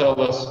Bible tell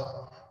us?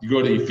 You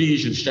go to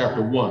Ephesians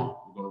chapter 1.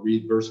 We're going to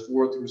read verse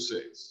 4 through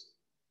 6.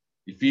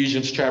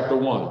 Ephesians chapter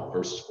 1,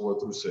 verses 4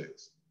 through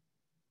 6.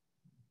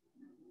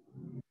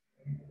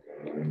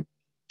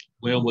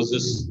 When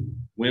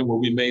were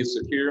we made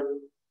secure?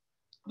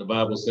 The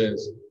Bible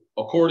says,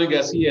 according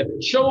as he hath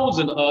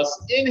chosen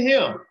us in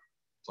him,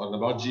 talking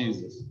about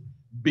Jesus,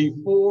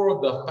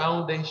 before the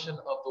foundation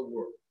of the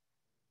world.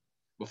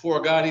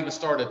 Before God even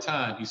started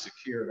time, he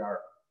secured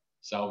our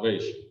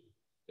salvation.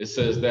 It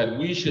says that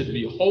we should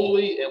be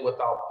holy and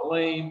without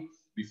blame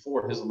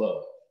before his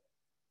love,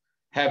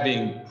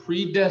 having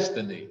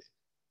predestinated.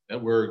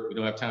 That word, we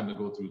don't have time to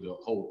go through the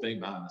whole thing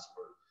behind this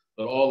word,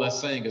 but all that's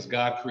saying is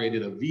God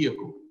created a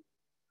vehicle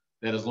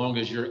that as long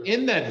as you're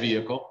in that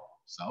vehicle,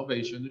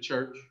 salvation, the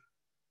church,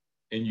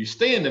 and you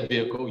stay in the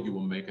vehicle, you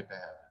will make it to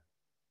heaven.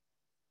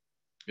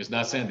 It's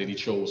not saying that he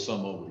chose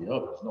some over the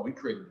others. No, he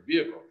created the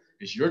vehicle.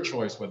 It's your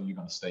choice whether you're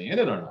going to stay in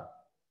it or not.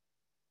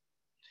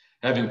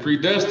 Having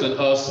predestined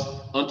us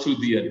unto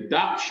the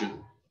adoption.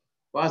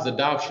 Why is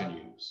adoption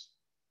used?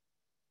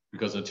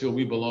 Because until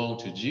we belong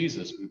to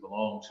Jesus, we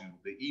belong to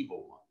the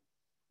evil one.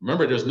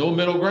 Remember, there's no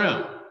middle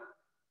ground.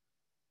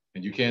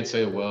 And you can't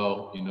say,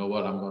 well, you know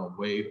what, I'm going to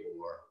wait,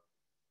 or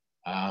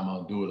I'm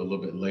going to do it a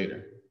little bit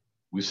later.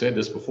 We said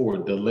this before,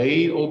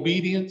 delayed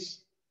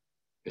obedience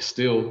is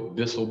still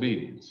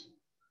disobedience.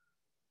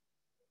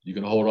 You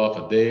can hold off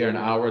a day or an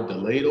hour.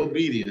 Delayed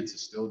obedience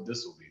is still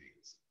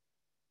disobedience.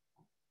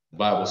 The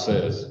Bible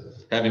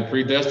says, having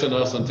predestined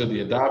us unto the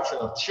adoption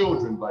of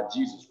children by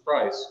Jesus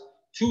Christ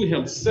to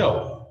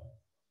himself,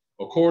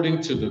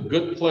 according to the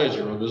good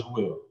pleasure of his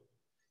will,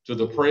 to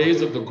the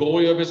praise of the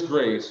glory of his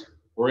grace,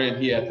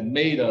 wherein he hath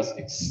made us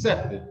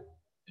accepted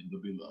in the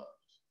beloved.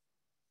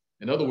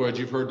 In other words,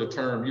 you've heard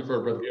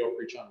Brother Gale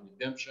preach on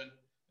redemption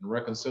and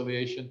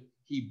reconciliation.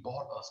 He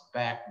bought us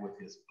back with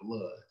his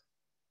blood.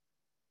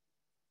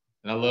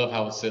 And I love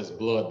how it says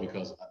blood,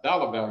 because a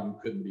dollar value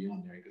couldn't be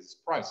on there because it's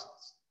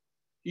priceless.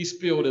 He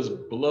spilled his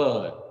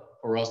blood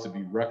for us to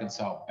be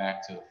reconciled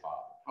back to the Father.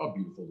 How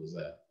beautiful is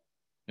that?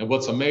 And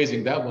what's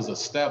amazing, that was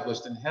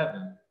established in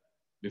heaven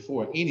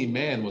before any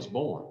man was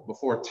born,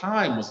 before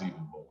time was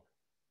even born.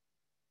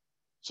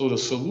 So the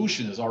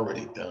solution is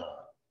already done.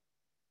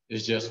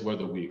 It's just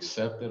whether we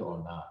accept it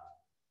or not,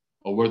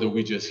 or whether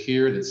we just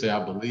hear it and say,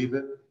 I believe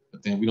it,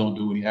 but then we don't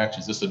do any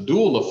actions. It's a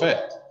dual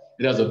effect.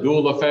 It has a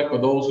dual effect for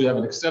those who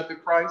haven't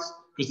accepted Christ,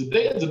 because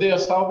today is the day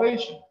of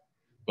salvation.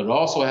 But it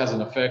also has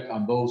an effect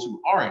on those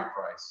who are in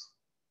Christ,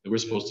 that we're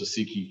supposed to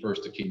seek ye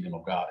first the kingdom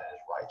of God and his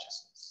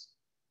righteousness.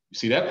 You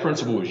see, that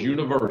principle is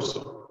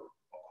universal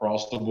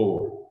across the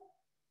board.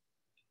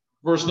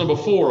 Verse number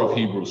 4 of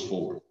Hebrews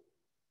 4. The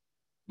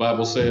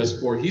Bible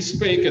says, for he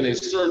spake in a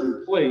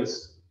certain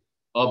place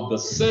of the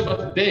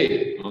seventh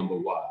day on the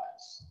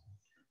wise.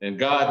 And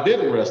God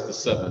did rest the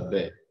seventh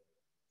day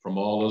from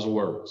all his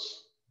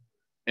works.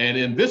 And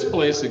in this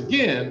place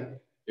again,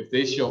 if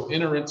they shall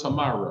enter into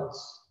my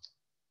rest.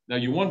 Now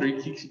you wonder,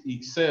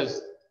 he said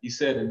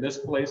in this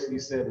place, he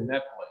said in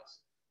that place.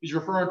 He's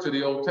referring to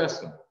the Old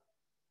Testament.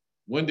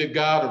 When did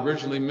God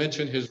originally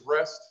mention his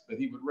rest, that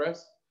he would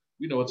rest?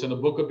 We know it's in the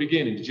book of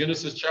beginnings,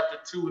 Genesis chapter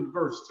 2 and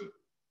verse 2.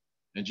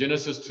 In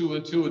Genesis 2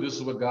 and 2, this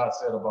is what God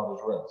said about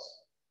his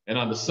rest. And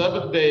on the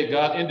seventh day,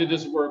 God ended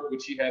his work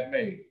which he had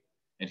made.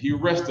 And he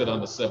rested on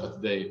the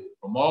seventh day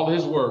from all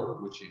his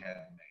work which he had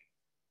made.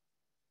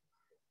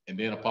 And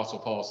then Apostle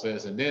Paul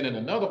says, and then in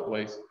another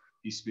place,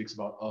 he speaks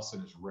about us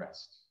and his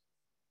rest.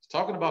 He's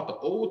talking about the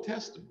Old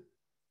Testament.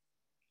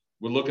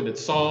 We're looking at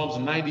Psalms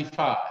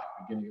 95,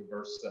 beginning of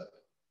verse 7.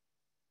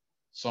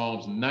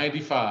 Psalms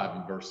 95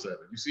 and verse 7.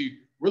 You see,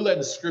 We're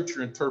letting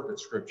Scripture interpret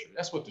Scripture.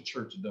 That's what the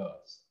church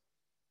does.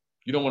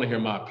 You don't want to hear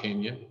my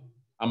opinion.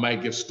 I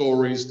might give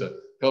stories to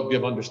help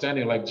give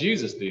understanding like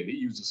Jesus did. He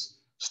uses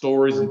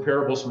stories and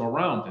parables from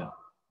around him,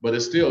 but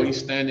it's still, he's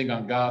standing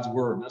on God's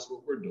word, and that's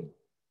what we're doing.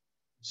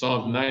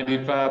 Psalms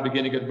 95,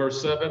 beginning at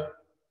verse 7.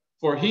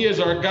 For he is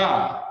our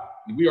God,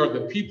 and we are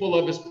the people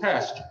of his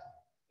pasture,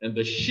 and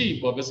the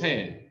sheep of his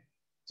hand.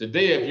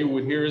 Today, if you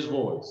would hear his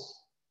voice,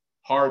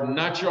 harden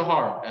not your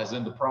heart as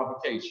in the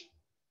provocation,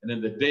 and in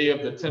the day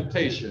of the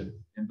temptation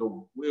in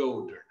the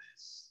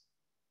wilderness.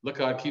 Look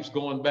how it keeps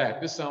going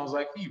back. This sounds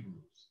like Hebrews.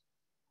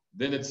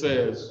 Then it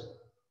says,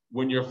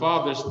 when your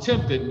fathers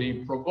tempted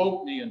me,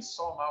 provoked me, and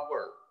saw my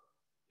work.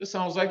 This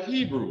sounds like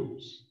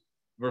Hebrews.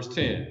 Verse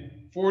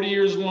 10, 40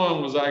 years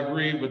long was I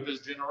grieved with this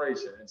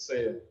generation and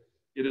said,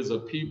 it is a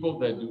people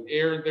that do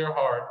err in their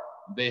heart.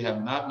 They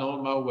have not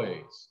known my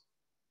ways.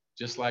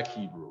 Just like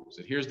Hebrews.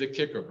 And here's the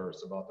kicker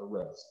verse about the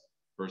rest.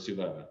 Verse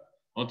 11,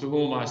 unto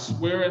whom I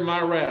swear in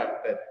my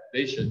wrath that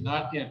they should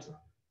not enter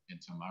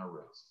into my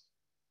rest.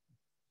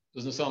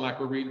 Doesn't it sound like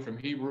we're reading from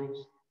Hebrews?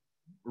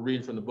 We're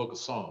reading from the book of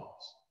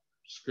Psalms.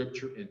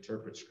 Scripture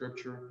interprets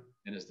Scripture,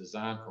 and it's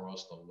designed for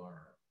us to learn.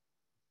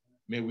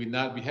 May we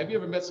not be, have you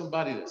ever met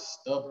somebody that's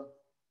stubborn?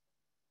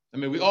 I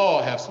mean, we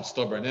all have some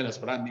stubborn in us,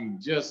 but I mean,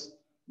 just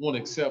won't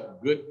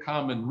accept good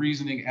common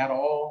reasoning at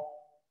all.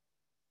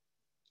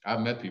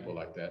 I've met people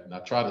like that, and I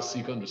try to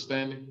seek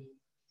understanding,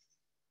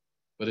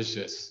 but it's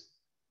just,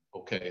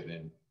 okay,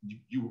 then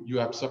you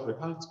have to suffer the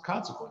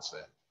consequence of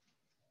that.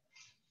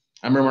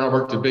 I remember when I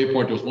worked at Bay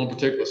Point, there was one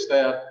particular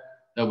staff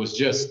that was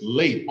just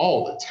late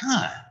all the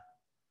time.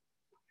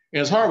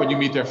 And it's hard when you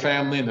meet their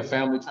family and the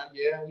family time,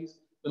 yeah, he's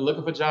been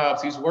looking for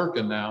jobs, he's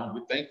working now.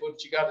 We're thankful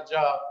that you got a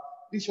job.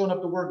 He's showing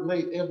up to work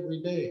late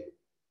every day.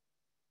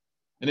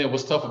 And then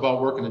what's tough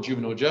about working in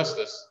juvenile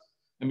justice,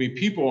 I mean,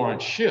 people are on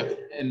shift.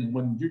 And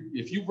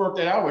if you work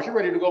that hours, you're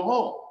ready to go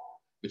home.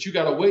 But you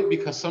got to wait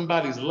because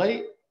somebody's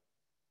late.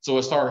 So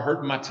it started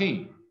hurting my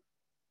team.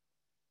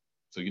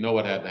 So you know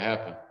what had to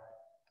happen?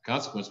 The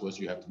consequence was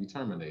you have to be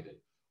terminated.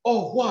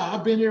 Oh, why?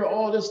 I've been here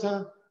all this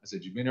time. I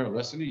said, you've been here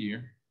less than a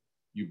year.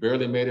 You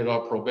barely made it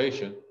off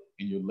probation,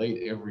 and you're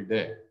late every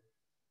day.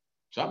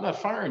 So I'm not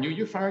firing you.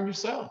 You're firing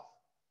yourself.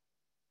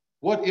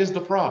 What is the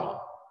problem?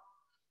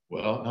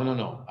 Well,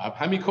 no.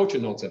 How many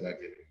coaching notes have I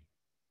given you?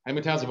 How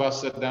many times have I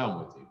sat down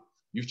with you?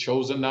 You've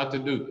chosen not to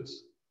do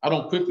this. I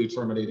don't quickly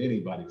terminate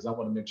anybody because I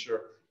want to make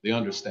sure they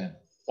understand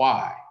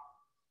why.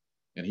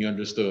 And he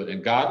understood.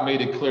 And God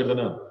made it clear to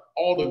them.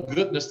 All the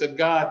goodness that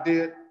God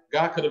did,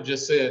 God could have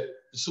just said,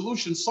 the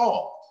solution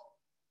solved.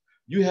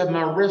 You have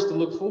my rest to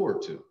look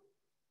forward to.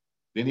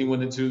 Then he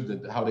went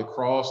into how they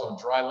crossed on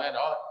dry land.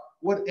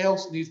 What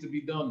else needs to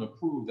be done to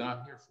prove that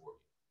I'm here for you?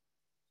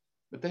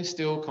 But they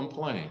still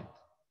complained.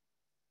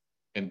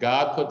 And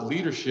God put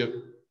leadership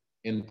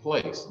in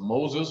place.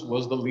 Moses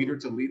was the leader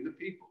to lead the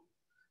people.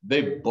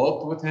 They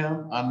bucked with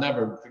him. I'll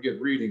never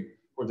forget reading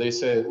where they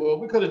said, well,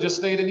 we could have just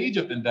stayed in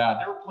Egypt and died.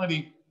 There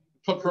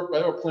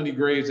were plenty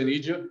graves in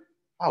Egypt.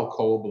 How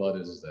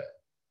cold-blooded is that?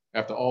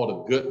 After all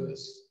the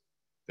goodness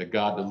that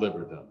God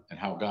delivered them and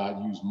how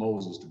God used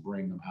Moses to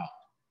bring them out.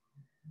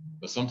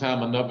 But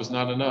sometimes enough is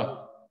not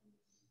enough.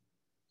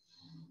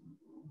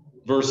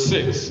 Verse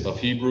 6 of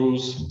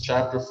Hebrews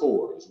chapter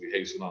 4, as we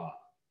hasten on.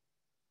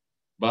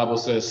 The Bible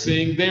says,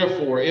 seeing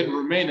therefore it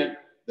remaineth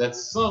that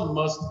some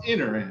must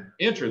enter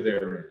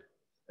therein,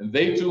 and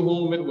they to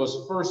whom it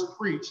was first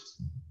preached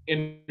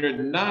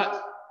entered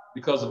not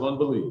because of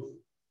unbelief.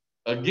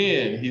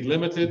 Again, he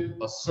limited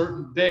a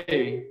certain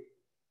day,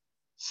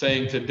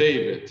 saying to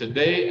David,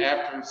 today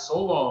after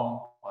so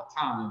long a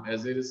time,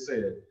 as it is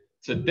said,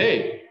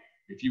 today,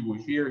 if you will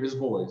hear his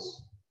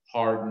voice,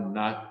 harden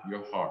not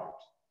your heart.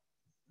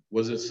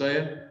 What is it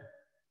saying?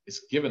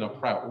 It's given a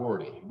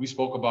priority. We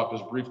spoke about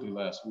this briefly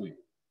last week.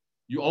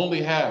 You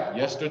only have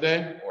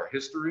yesterday or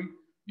history.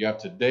 You have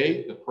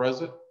today, the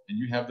present, and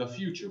you have the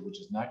future, which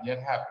has not yet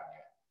happened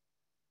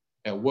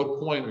yet. At what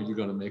point are you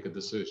going to make a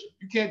decision?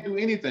 You can't do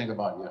anything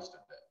about yesterday.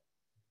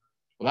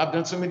 Well, I've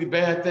done so many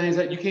bad things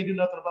that you can't do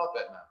nothing about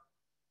that now.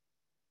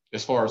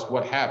 As far as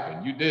what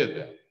happened, you did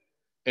that.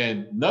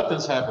 And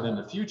nothing's happened in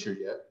the future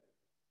yet.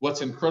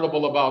 What's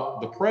incredible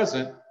about the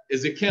present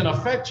is it can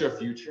affect your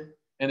future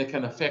and it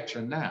can affect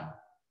your now.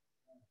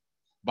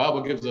 The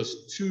Bible gives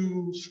us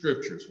two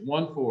scriptures,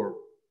 one for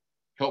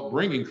help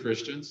bringing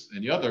Christians,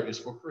 and the other is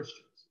for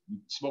Christians. We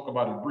spoke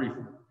about it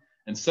briefly.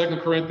 In 2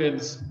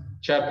 Corinthians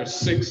chapter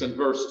 6 and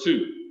verse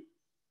 2,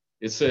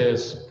 it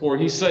says, for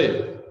he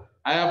said,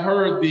 I have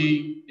heard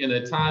thee in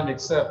a time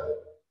accepted,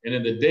 and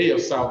in the day of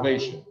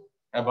salvation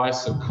have I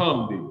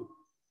succumbed thee.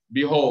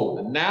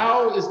 Behold,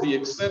 now is the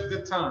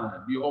accepted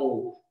time.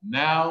 Behold,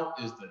 now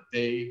is the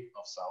day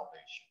of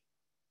salvation.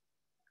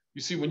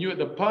 You see, when you're at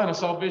the point of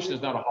salvation,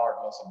 is not a hard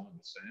lesson to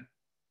understand.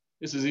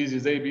 It's as easy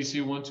as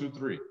ABC 1, 2,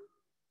 3.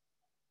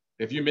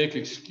 If you make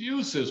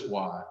excuses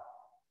why,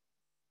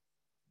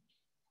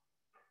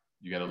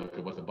 you got to look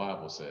at what the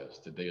Bible says.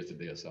 Today is the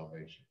day of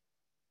salvation.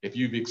 If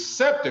you've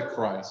accepted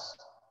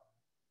Christ,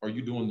 are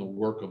you doing the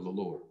work of the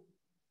Lord?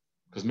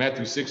 Because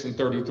Matthew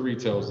 6:33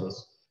 tells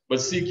us,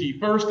 but seek ye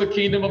first the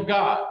kingdom of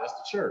God. That's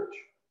the church.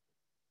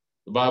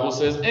 The Bible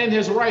says, and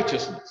his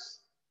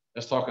righteousness.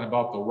 That's talking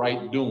about the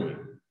right doing.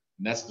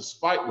 And that's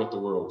despite what the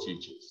world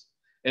teaches.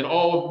 And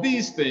all of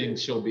these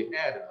things shall be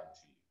added unto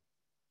you.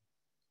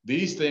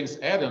 These things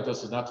added unto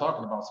us is not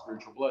talking about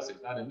spiritual blessings,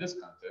 not in this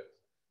context.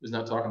 It's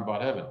not talking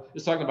about heaven.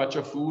 It's talking about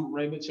your food,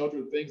 raiment,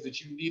 shelter, things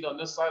that you need on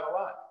this side of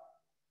life.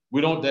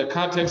 The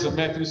context of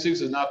Matthew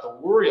 6 is not to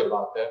worry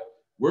about that.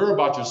 Worry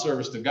about your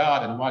service to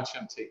God and watch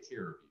him take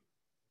care of you.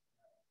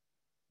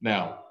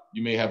 Now,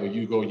 you may have a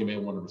Yugo, you may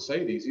want a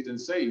Mercedes. He didn't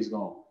say he's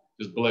going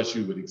to just bless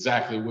you with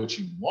exactly what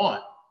you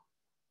want,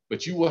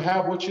 but you will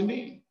have what you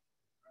need.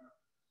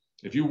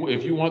 If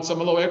you want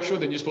some a little extra,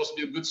 then you're supposed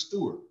to be a good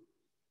steward.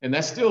 And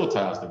that still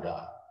ties to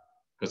God,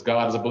 because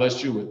God has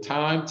blessed you with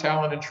time,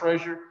 talent, and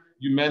treasure.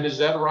 You manage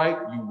that right,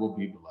 you will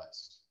be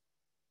blessed.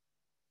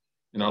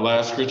 In our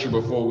last scripture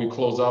before we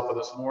close out for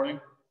this morning,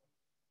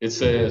 it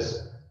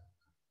says,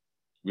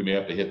 we may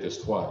have to hit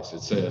this twice.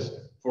 It says,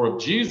 for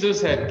if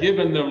Jesus had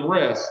given them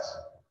rest,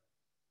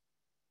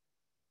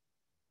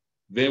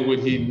 then would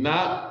he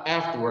not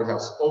afterward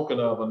have spoken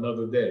of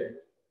another day?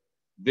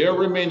 There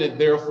remaineth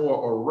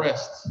therefore a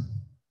rest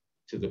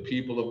to the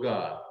people of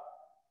God.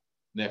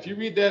 Now, if you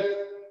read that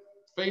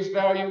face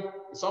value,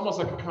 it's almost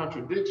like a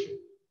contradiction,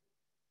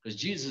 because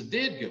Jesus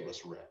did give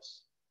us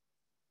rest.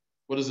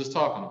 What is this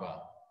talking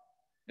about?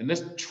 And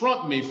this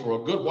trumped me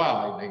for a good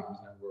while. I think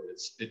that word.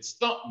 It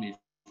stumped me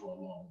for a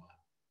long while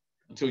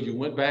until you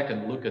went back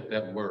and looked at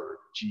that word,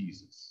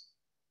 Jesus.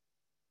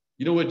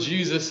 You know what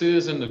Jesus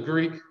is in the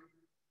Greek?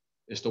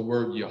 It's the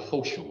word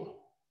Yehoshua.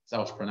 That's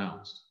how it's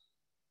pronounced.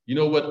 You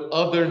know what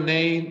other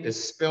name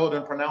is spelled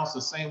and pronounced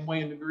the same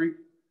way in the Greek?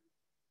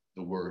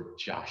 The word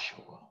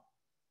Joshua.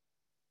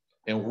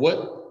 And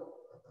what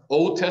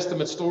Old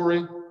Testament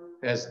story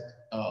has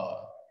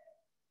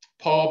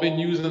Paul been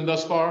using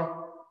thus far?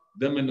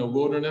 Them in the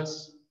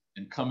wilderness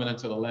and coming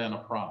into the land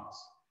of promise.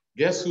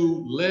 Guess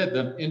who led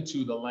them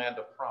into the land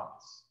of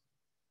promise?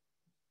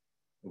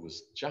 It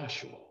was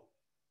Joshua.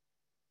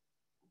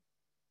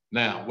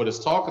 Now, what it's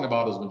talking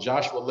about is when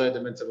Joshua led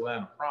them into the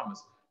land of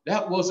promise,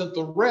 that wasn't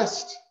the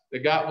rest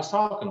that God was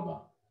talking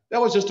about.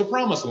 That was just a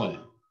promised land,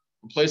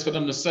 a place for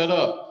them to set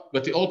up.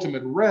 But the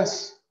ultimate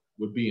rest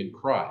would be in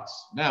Christ.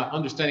 Now,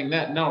 understanding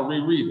that, now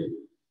reread it.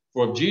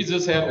 For if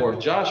Jesus had, or if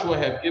Joshua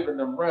had given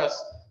them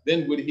rest,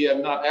 then would he have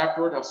not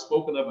afterward have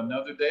spoken of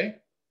another day?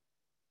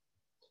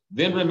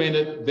 Then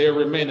there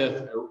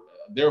remaineth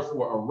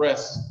therefore a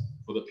rest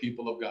for the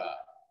people of God.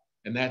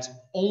 And that's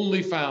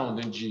only found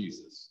in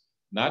Jesus,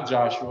 not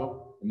Joshua.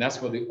 And that's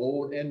for the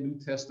Old and New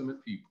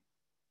Testament people.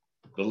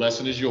 The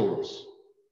lesson is yours.